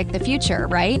to predict the future,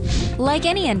 right? Like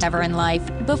any endeavor in life,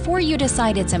 before you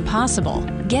decide it's impossible,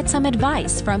 get some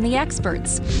advice from the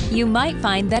experts. You might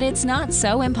find that it's not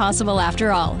so impossible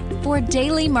after all. For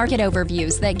daily market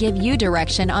overviews that give you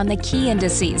direction on the key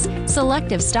indices,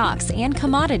 selective stocks, and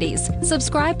commodities,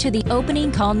 subscribe to the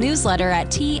Opening Call newsletter at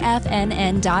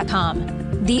TFNN.com.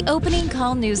 The Opening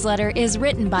Call newsletter is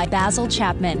written by Basil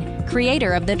Chapman,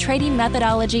 creator of the trading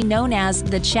methodology known as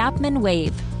the Chapman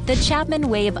Wave. The Chapman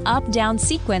Wave up-down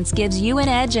sequence gives you an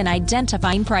edge in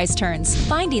identifying price turns,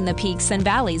 finding the peaks and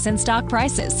valleys in stock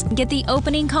prices. Get the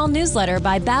Opening Call newsletter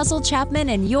by Basil Chapman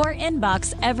in your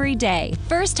inbox every day.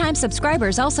 First-time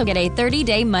subscribers also get a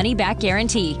 30-day money-back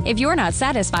guarantee. If you're not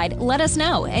satisfied, let us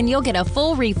know, and you'll get a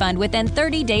full refund within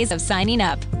 30 days of signing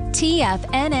up.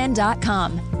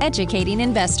 TFNN.com, educating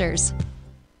investors.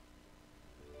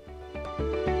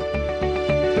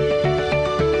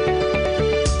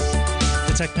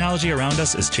 The technology around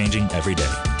us is changing every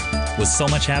day. With so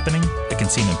much happening, it can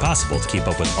seem impossible to keep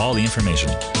up with all the information.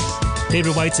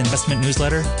 David White's investment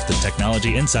newsletter, The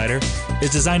Technology Insider,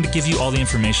 is designed to give you all the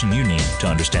information you need to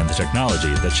understand the technology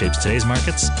that shapes today's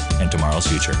markets and tomorrow's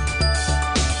future.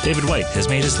 David White has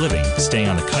made his living staying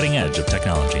on the cutting edge of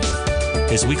technology.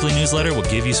 His weekly newsletter will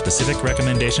give you specific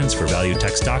recommendations for value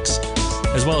tech stocks,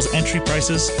 as well as entry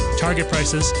prices, target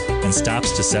prices, and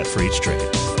stops to set for each trade.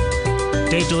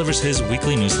 Dave delivers his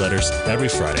weekly newsletters every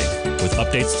Friday with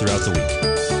updates throughout the week.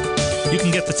 You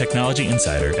can get the Technology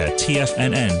Insider at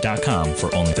TFNN.com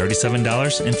for only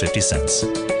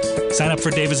 $37.50. Sign up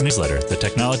for David's newsletter, The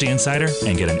Technology Insider,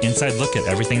 and get an inside look at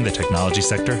everything the technology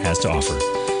sector has to offer.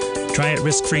 Try it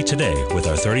risk-free today with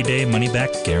our 30-day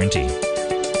money-back guarantee.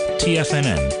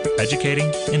 TFNN,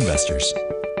 educating investors.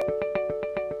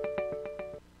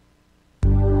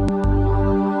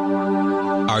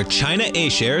 Are China A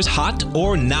shares hot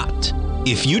or not?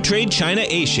 If you trade China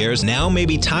A shares, now may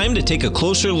be time to take a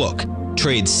closer look.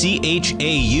 Trade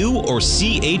CHAU or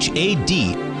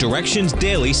CHAD, Directions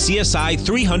Daily CSI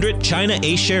 300 China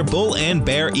A Share Bull and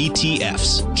Bear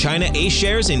ETFs. China A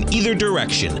shares in either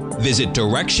direction. Visit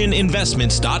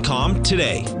directioninvestments.com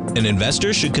today. An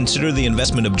investor should consider the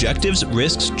investment objectives,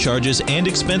 risks, charges, and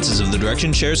expenses of the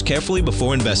Direction shares carefully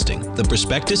before investing. The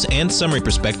prospectus and summary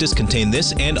prospectus contain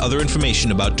this and other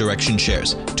information about Direction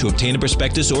shares. To obtain a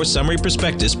prospectus or summary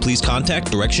prospectus, please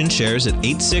contact Direction shares at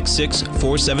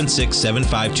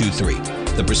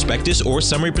 866-476-7523. The prospectus or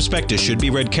summary prospectus should be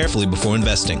read carefully before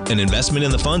investing. An investment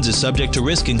in the funds is subject to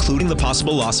risk, including the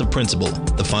possible loss of principal.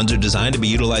 The funds are designed to be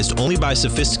utilized only by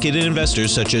sophisticated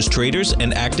investors such as traders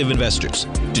and active investors.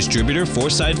 Distributor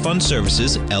Foreside Fund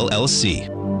Services, LLC.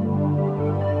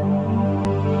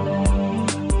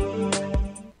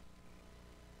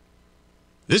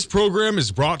 This program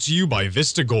is brought to you by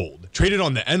Vista Gold, traded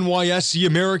on the NYSE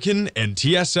American and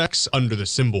TSX under the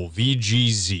symbol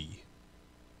VGZ.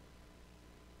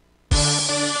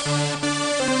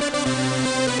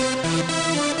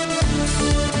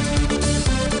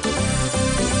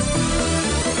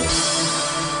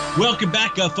 Welcome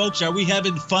back, folks. Are we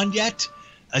having fun yet?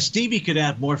 Stevie could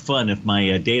have more fun if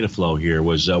my data flow here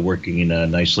was working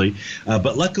nicely.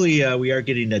 But luckily, we are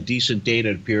getting a decent data.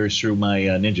 It appears through my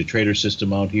Ninja Trader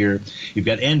system out here. You've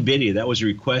got NVIDIA. That was a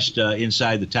request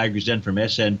inside the Tiger's Den from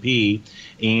S&P.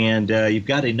 And you've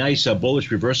got a nice bullish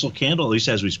reversal candle, at least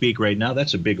as we speak right now.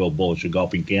 That's a big old bullish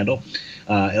engulfing candle.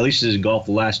 At least it's engulfed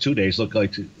the last 2 days.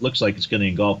 Looks like it's going to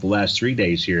engulf the last 3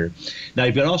 days here. Now,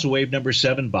 you've got also wave number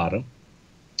 7 bottom.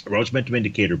 Rhodes momentum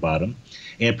indicator bottom,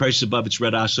 and prices above its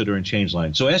red oscillator and change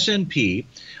line. So S&P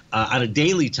on a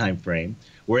daily time frame,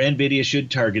 where NVIDIA should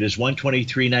target is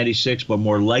 123.96, but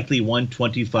more likely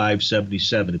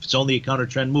 125.77. If it's only a counter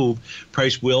trend move,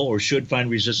 price will or should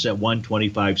find resistance at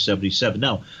 125.77.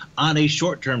 Now, on a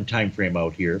short-term time frame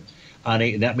out here,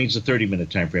 that means the 30-minute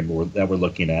time frame that we're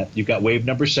looking at. You've got wave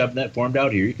number 7 that formed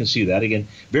out here. You can see that. Again,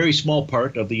 very small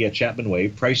part of the Chapman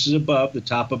wave. Price is above the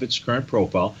top of its current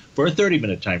profile for a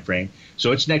 30-minute time frame.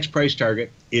 So its next price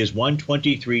target is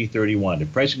 123.31.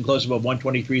 If price can close above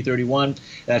 123.31,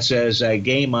 that says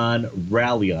game on,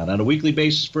 rally on. On a weekly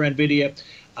basis for NVIDIA,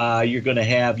 you're going to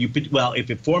have,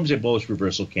 if it forms a bullish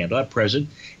reversal candle at present,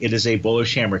 it is a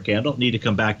bullish hammer candle. Need to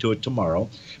come back to it tomorrow.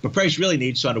 But price really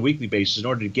needs to, on a weekly basis, in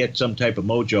order to get some type of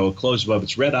mojo, close above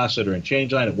its red oscillator and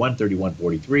change line at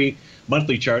 131.43.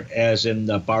 Monthly chart as in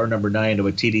bar number 9 of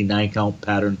a TD 9-count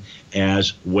pattern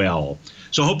as well.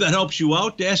 So I hope that helps you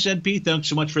out. S&P, thanks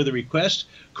so much for the request.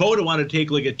 Code, I want to take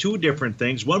a look at two different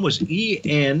things. One was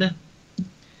ENVX.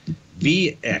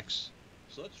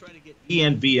 So let's try to get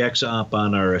ENVX up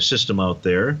on our system out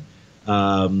there.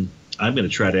 I'm going to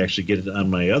try to actually get it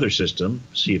on my other system,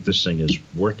 see if this thing is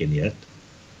working yet.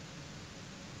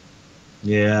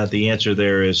 Yeah, the answer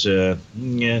there is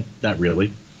not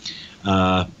really.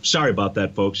 Sorry about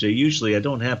that, folks. Usually I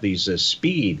don't have these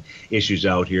speed issues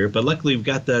out here, but luckily we've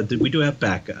got we do have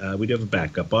a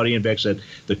backup. Audio index at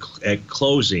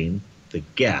closing the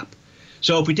gap.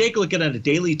 So if we take a look at it on a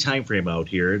daily time frame out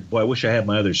here, boy, I wish I had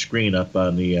my other screen up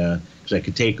on the because I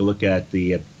could take a look at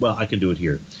the I can do it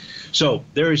here. So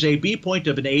there is a B point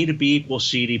of an A to B equals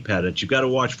C dependent. You've got to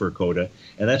watch for CODA,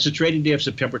 and that's the trading day of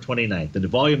September 29th. And the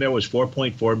volume there was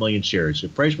 4.4 million shares.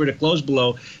 If price were to close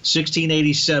below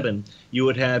 1687, you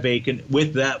would have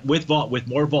with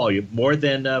more volume, more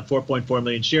than 4.4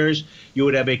 million shares, you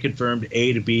would have a confirmed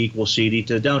A to B equals CD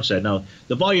to the downside. Now,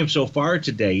 the volume so far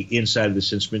today inside of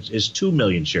this instrument is 2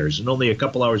 million shares and only a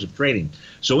couple hours of trading.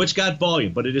 So it's got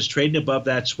volume, but it is trading above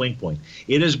that swing point.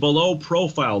 It is below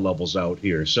profile levels out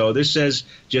here. So this says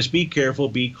just be careful,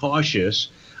 be cautious,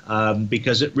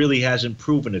 because it really hasn't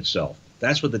proven itself.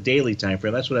 That's what the daily time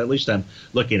frame, that's what at least I'm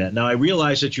looking at. Now, I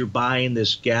realize that you're buying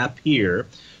this gap here.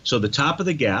 So the top of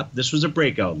the gap, this was a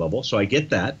breakout level, so I get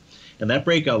that. And that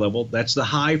breakout level, that's the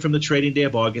high from the trading day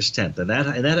of August 10th. And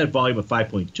that had volume of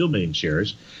 5.2 million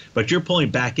shares. But you're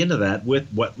pulling back into that with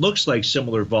what looks like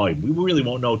similar volume. We really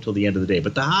won't know till the end of the day.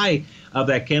 But the high of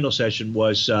that candle session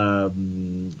was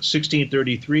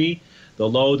 1633. The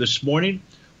low this morning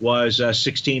was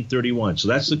 1631. So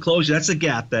that's the close. That's the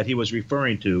gap that he was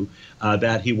referring to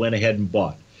that he went ahead and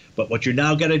bought. But what you're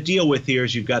now got to deal with here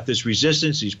is you've got this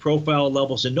resistance, these profile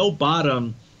levels, and no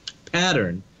bottom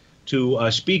pattern to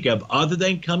speak of other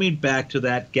than coming back to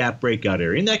that gap breakout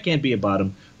area. And that can be a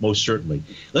bottom, most certainly.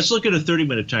 Let's look at a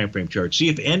 30-minute time frame chart. See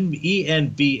if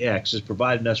ENVX is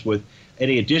providing us with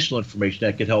any additional information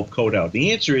that could help code out.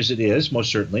 The answer is it is,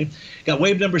 most certainly. Got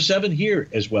wave number 7 here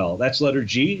as well. That's letter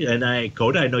G, and I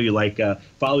know you like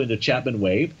following the Chapman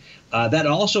wave. That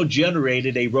also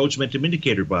generated a Rhodes momentum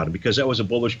indicator bottom because that was a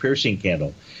bullish piercing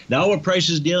candle. Now what price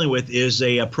is dealing with is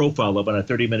a profile up on a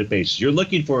 30-minute basis. You're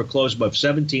looking for a close above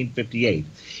 1758.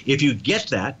 If you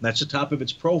get that, that's the top of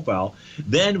its profile,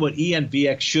 then what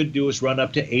ENVX should do is run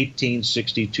up to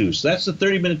 1862. So that's the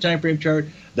 30-minute time frame chart.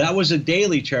 That was a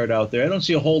daily chart out there. I don't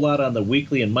see a whole lot on the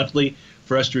weekly and monthly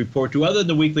for us to report to. Other than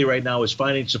the weekly right now is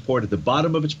finding support at the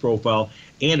bottom of its profile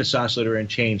and its oscillator and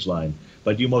change line.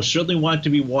 But you most certainly want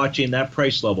to be watching that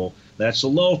price level. That's the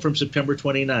low from September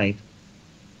 29th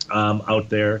out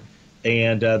there.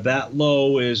 And that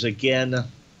low is, again,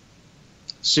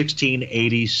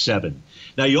 1687.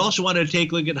 Now, you also want to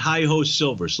take a look at high-ho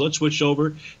silver. So let's switch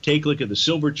over, take a look at the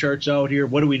silver charts out here.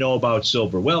 What do we know about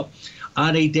silver? Well,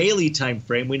 on a daily time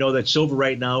frame, we know that silver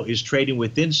right now is trading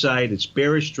with inside its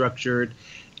bearish structured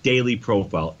daily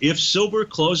profile. If silver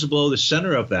closes below the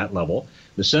center of that level,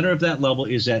 the center of that level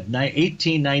is at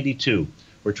 1892.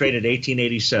 We're trading at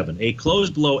 1887. A close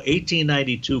below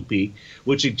 1892 peak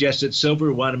would suggest that silver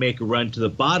would want to make a run to the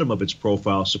bottom of its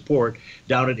profile support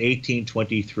down at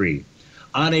 1823.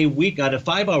 On a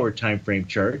 5-hour time frame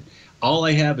chart, all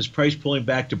I have is price pulling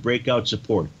back to breakout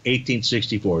support,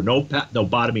 1864. No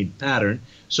bottoming pattern,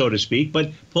 so to speak,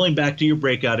 but pulling back to your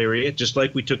breakout area, just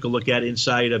like we took a look at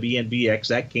inside of ENVX,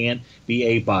 that can be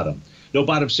a bottom. No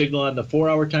bottom signal on the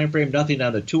 4-hour time frame, nothing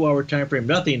on the 2-hour time frame,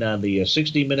 nothing on the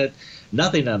 60-minute,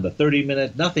 nothing on the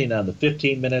 30-minute, nothing on the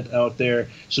 15-minute out there.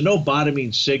 So no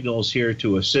bottoming signals here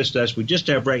to assist us. We just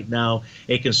have right now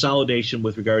a consolidation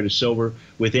with regard to silver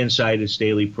with inside its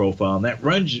daily profile. And that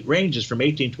ranges from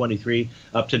 1823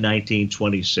 up to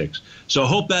 1926. So I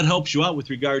hope that helps you out with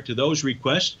regard to those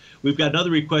requests. We've got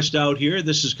another request out here.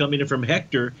 This is coming in from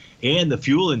Hector and the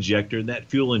fuel injector, and that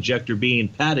fuel injector being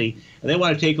Patty. And they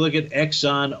want to take a look at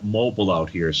Exxon Mobil out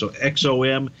here. So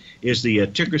XOM is the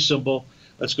ticker symbol.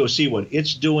 Let's go see what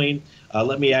it's doing.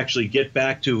 Let me actually get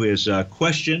back to his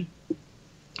question.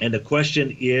 And the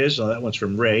question is, that one's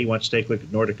from Ray. He wants to take a look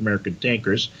at Nordic American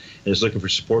tankers and is looking for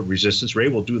support and resistance. Ray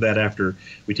will do that after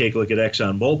we take a look at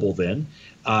Exxon Mobil then.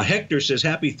 Hector says,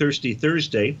 happy Thirsty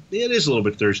Thursday. It is a little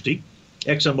bit thirsty.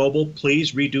 Exxon Mobil,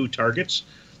 please redo targets.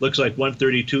 Looks like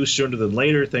 132 sooner than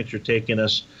later. Thanks for taking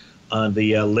us on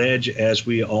the ledge as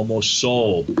we almost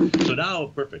sold. So now,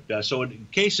 perfect. So in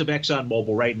case of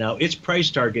ExxonMobil right now, its price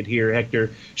target here,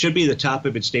 Hector, should be the top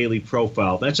of its daily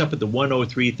profile. That's up at the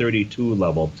 103.32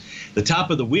 level. The top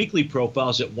of the weekly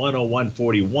profile is at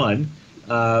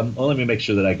 101.41. Let me make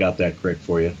sure that I got that correct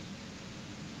for you.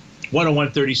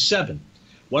 101.37.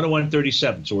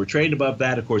 101.37. So we're trading above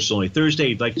that. Of course, it's only Thursday.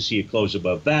 You'd like to see it close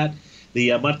above that.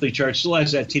 The monthly chart still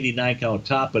has that TD9 count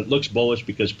top, but it looks bullish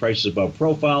because price is above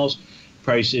profiles.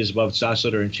 Price is above its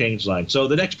oscillator and change line. So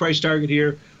the next price target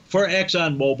here for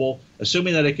ExxonMobil,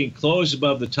 assuming that it can close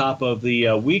above the top of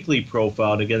the weekly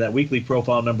profile, and again, that weekly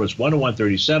profile number is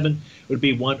 101.37, would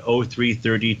be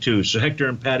 103.32. So Hector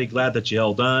and Patty, glad that you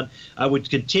held on. I would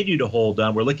continue to hold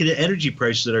on. We're looking at energy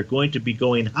prices that are going to be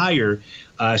going higher,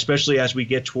 especially as we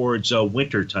get towards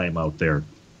winter time out there,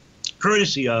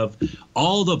 courtesy of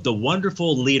all of the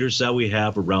wonderful leaders that we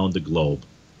have around the globe.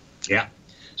 Yeah.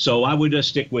 So I would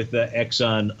stick with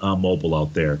Exxon Mobil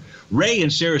out there. Ray in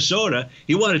Sarasota,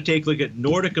 he wanted to take a look at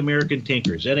Nordic American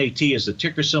Tankers. NAT is the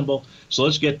ticker symbol. So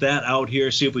let's get that out here,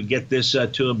 see if we can get this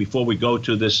to him before we go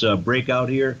to this breakout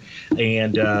here.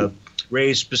 And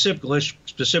Ray's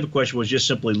specific question was just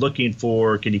simply looking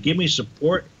for, can you give me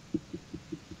support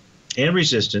and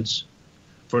resistance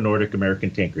for Nordic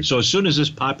American Tankers? So as soon as this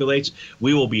populates,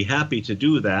 we will be happy to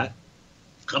do that.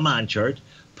 Come on, chart.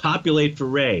 Populate for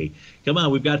Ray. Come on,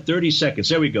 we've got 30 seconds.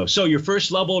 There we go. So your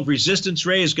first level of resistance,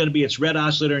 Ray, is going to be its red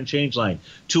oscillator and change line,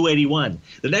 281.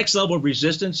 The next level of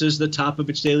resistance is the top of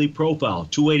its daily profile,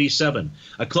 287.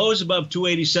 A close above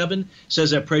 287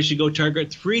 says that price should go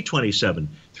target 327.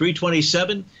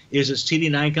 327 is its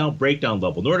TD9 count breakdown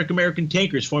level. Nordic American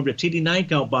Tankers formed a TD9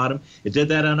 count bottom. It did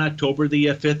that on October the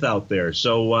 5th out there.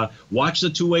 So watch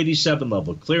the 287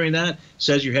 level. Clearing that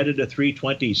says you're headed to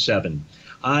 327.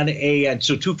 So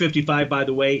 255, by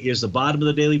the way, is the bottom of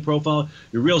the daily profile.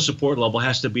 Your real support level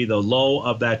has to be the low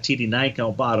of that TD9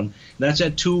 count bottom, and that's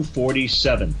at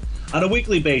 247. On a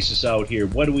weekly basis out here,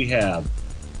 what do we have?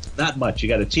 Not much. You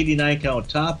got a TD9 count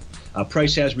top.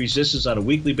 Price has resistance on a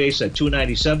weekly basis at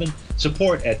 297.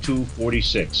 Support at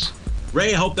 246.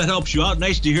 Ray, I hope that helps you out.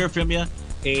 Nice to hear from you,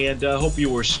 and hope you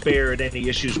were spared any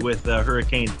issues with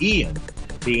Hurricane Ian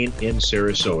being in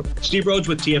Sarasota. Steve Rhodes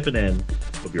with TFNN.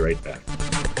 We'll be right back.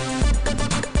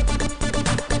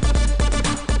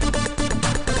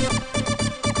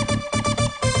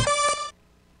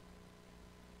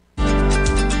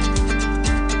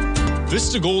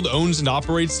 Vista Gold owns and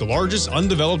operates the largest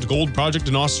undeveloped gold project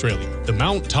in Australia, the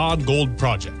Mount Todd Gold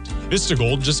Project. Vista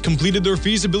Gold just completed their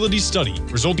feasibility study,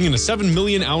 resulting in a 7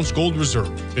 million ounce gold reserve.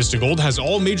 Vista Gold has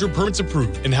all major permits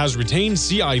approved and has retained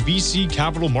CIBC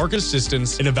capital market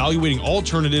assistance in evaluating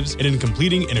alternatives and in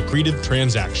completing an accretive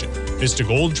transaction. Vista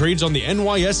Gold trades on the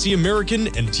NYSE American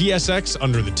and TSX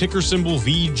under the ticker symbol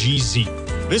VGZ.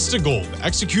 Vista Gold,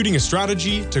 executing a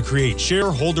strategy to create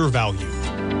shareholder value.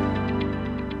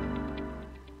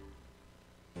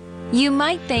 You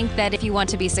might think that if you want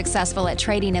to be successful at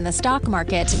trading in the stock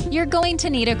market, you're going to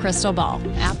need a crystal ball.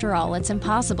 After all, it's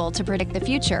impossible to predict the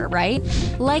future, right?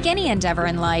 Like any endeavor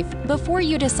in life, before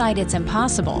you decide it's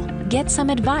impossible, get some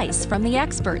advice from the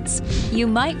experts. You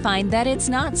might find that it's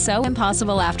not so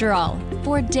impossible after all.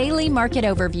 For daily market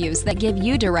overviews that give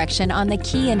you direction on the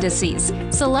key indices,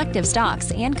 selective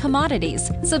stocks, and commodities,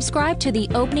 subscribe to the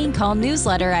Opening Call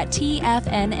newsletter at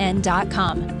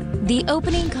TFNN.com. The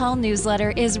Opening Call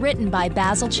newsletter is written by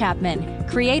Basil Chapman,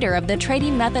 creator of the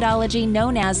trading methodology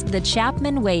known as the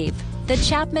Chapman Wave. The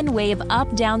Chapman Wave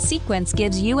up-down sequence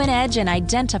gives you an edge in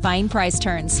identifying price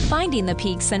turns, finding the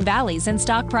peaks and valleys in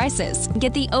stock prices.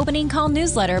 Get the Opening Call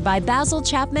newsletter by Basil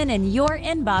Chapman in your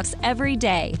inbox every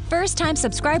day. First-time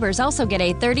subscribers also get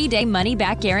a 30-day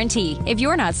money-back guarantee. If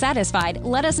you're not satisfied,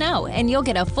 let us know, and you'll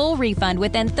get a full refund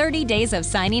within 30 days of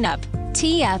signing up.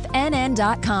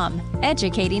 TFNN.com,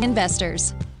 educating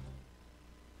investors.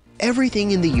 Everything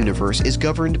in the universe is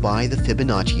governed by the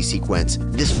Fibonacci sequence.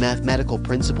 This mathematical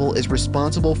principle is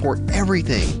responsible for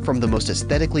everything from the most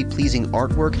aesthetically pleasing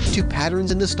artwork to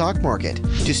patterns in the stock market.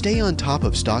 To stay on top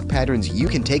of stock patterns you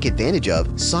can take advantage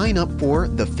of, sign up for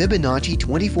the Fibonacci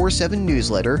 24/7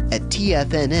 newsletter at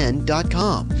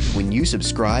TFNN.com. When you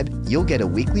subscribe, you'll get a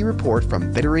weekly report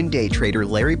from veteran day trader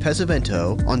Larry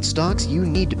Pesavento on stocks you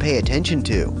need to pay attention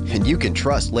to. And you can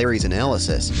trust Larry's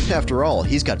analysis. After all,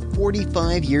 he's got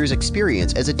 45 years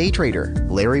experience as a day trader.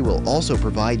 Larry will also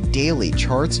provide daily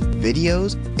charts,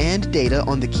 videos, and data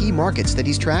on the key markets that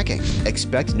he's tracking.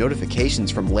 Expect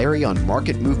notifications from Larry on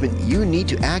market movement you need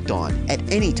to act on at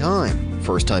any time.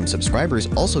 First-time subscribers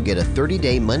also get a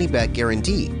 30-day money-back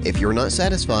guarantee. If you're not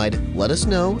satisfied, let us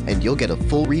know and you'll get a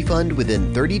full refund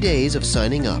within 30 days of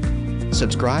signing up.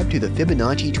 Subscribe to the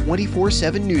Fibonacci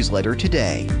 24/7 newsletter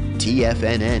today.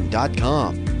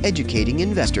 TFNN.com, educating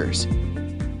investors.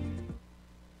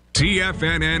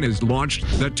 TFNN has launched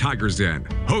the Tiger's Den,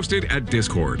 hosted at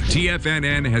Discord.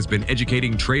 TFNN has been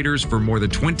educating traders for more than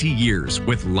 20 years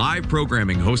with live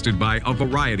programming hosted by a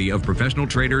variety of professional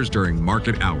traders during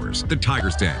market hours. The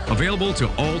Tiger's Den, available to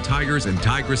all tigers and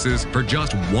tigresses for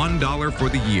just $1 for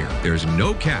the year. There's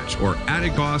no catch or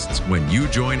added costs when you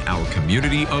join our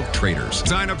community of traders.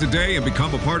 Sign up today and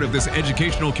become a part of this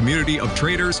educational community of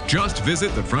traders. Just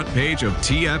visit the front page of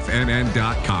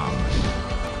TFNN.com.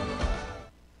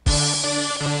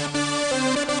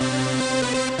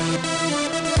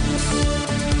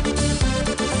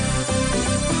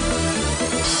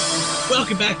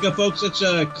 Welcome back, folks. Let's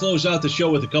close out the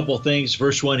show with a couple of things.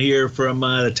 First one here from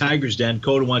the Tiger's Den.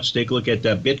 Coda wants to take a look at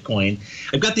Bitcoin.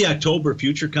 I've got the October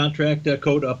future contract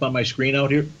code up on my screen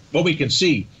out here. What we can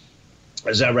see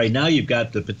is that right now you've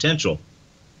got the potential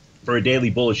for a daily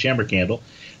bullish hammer candle.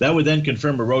 That would then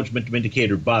confirm a Rhodes Momentum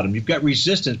Indicator bottom. You've got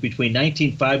resistance between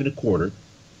 19.525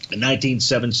 and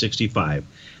 19.765.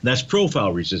 That's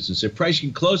profile resistance. If price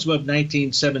can close above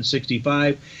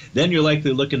 19.765, then you're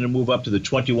likely looking to move up to the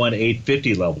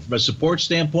 21.850 level. From a support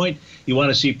standpoint, you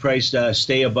want to see price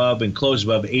stay above and close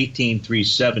above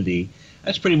 18.370.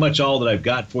 That's pretty much all that I've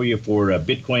got for you for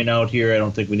Bitcoin out here. I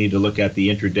don't think we need to look at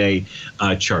the intraday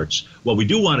charts. what we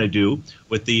do want to do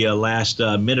with the last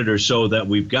minute or so that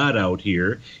we've got out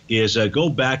here is go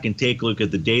back and take a look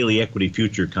at the daily equity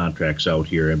future contracts out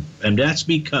here. And that's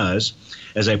because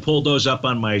as I pulled those up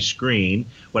on my screen,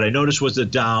 what I noticed was the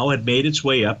Dow had made its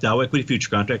way up, Dow equity future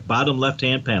contract, bottom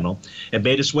left-hand panel, had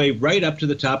made its way right up to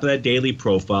the top of that daily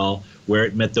profile where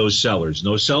it met those sellers.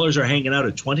 And those sellers are hanging out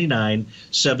at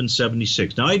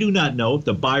 29,776. Now, I do not know if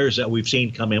the buyers that we've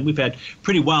seen come in. We've had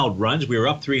pretty wild runs. We were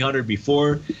up 300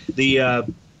 before the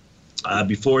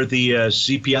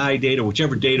CPI data,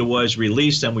 whichever data was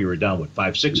released. Then we were down,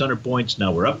 500-600 points.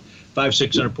 Now we're up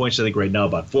 500-600 points. I think right now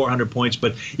about 400 points.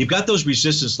 But you've got those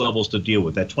resistance levels to deal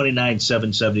with, that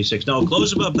 29,776. Now, a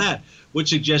close above that would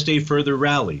suggest a further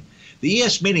rally. The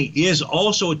ES Mini is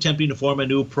also attempting to form a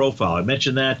new profile. I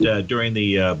mentioned that during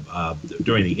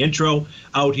the intro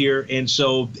out here, and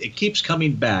so it keeps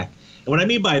coming back. And what I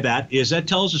mean by that is that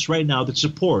tells us right now that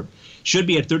support should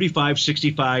be at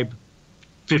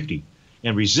 35.65.50.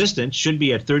 And resistance should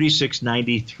be at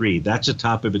 36.93. That's the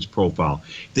top of its profile.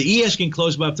 The ES can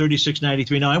close above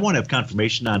 36.93. Now, I won't have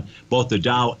confirmation on both the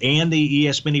Dow and the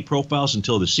ES Mini profiles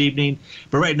until this evening.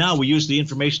 But right now, we use the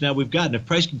information that we've gotten. If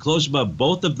price can close above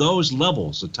both of those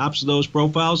levels, the tops of those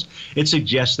profiles, it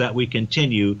suggests that we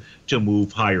continue to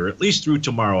move higher, at least through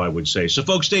tomorrow, I would say. So,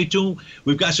 folks, stay tuned.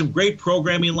 We've got some great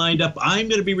programming lined up. I'm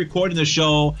going to be recording the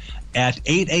show at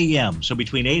 8 a.m. So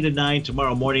between 8 and 9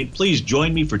 tomorrow morning, please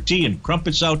join me for tea and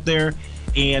crumpets out there.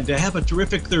 And have a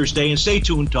terrific Thursday. And stay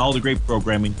tuned to all the great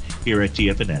programming here at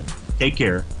TFNN. Take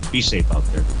care. Be safe out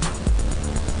there.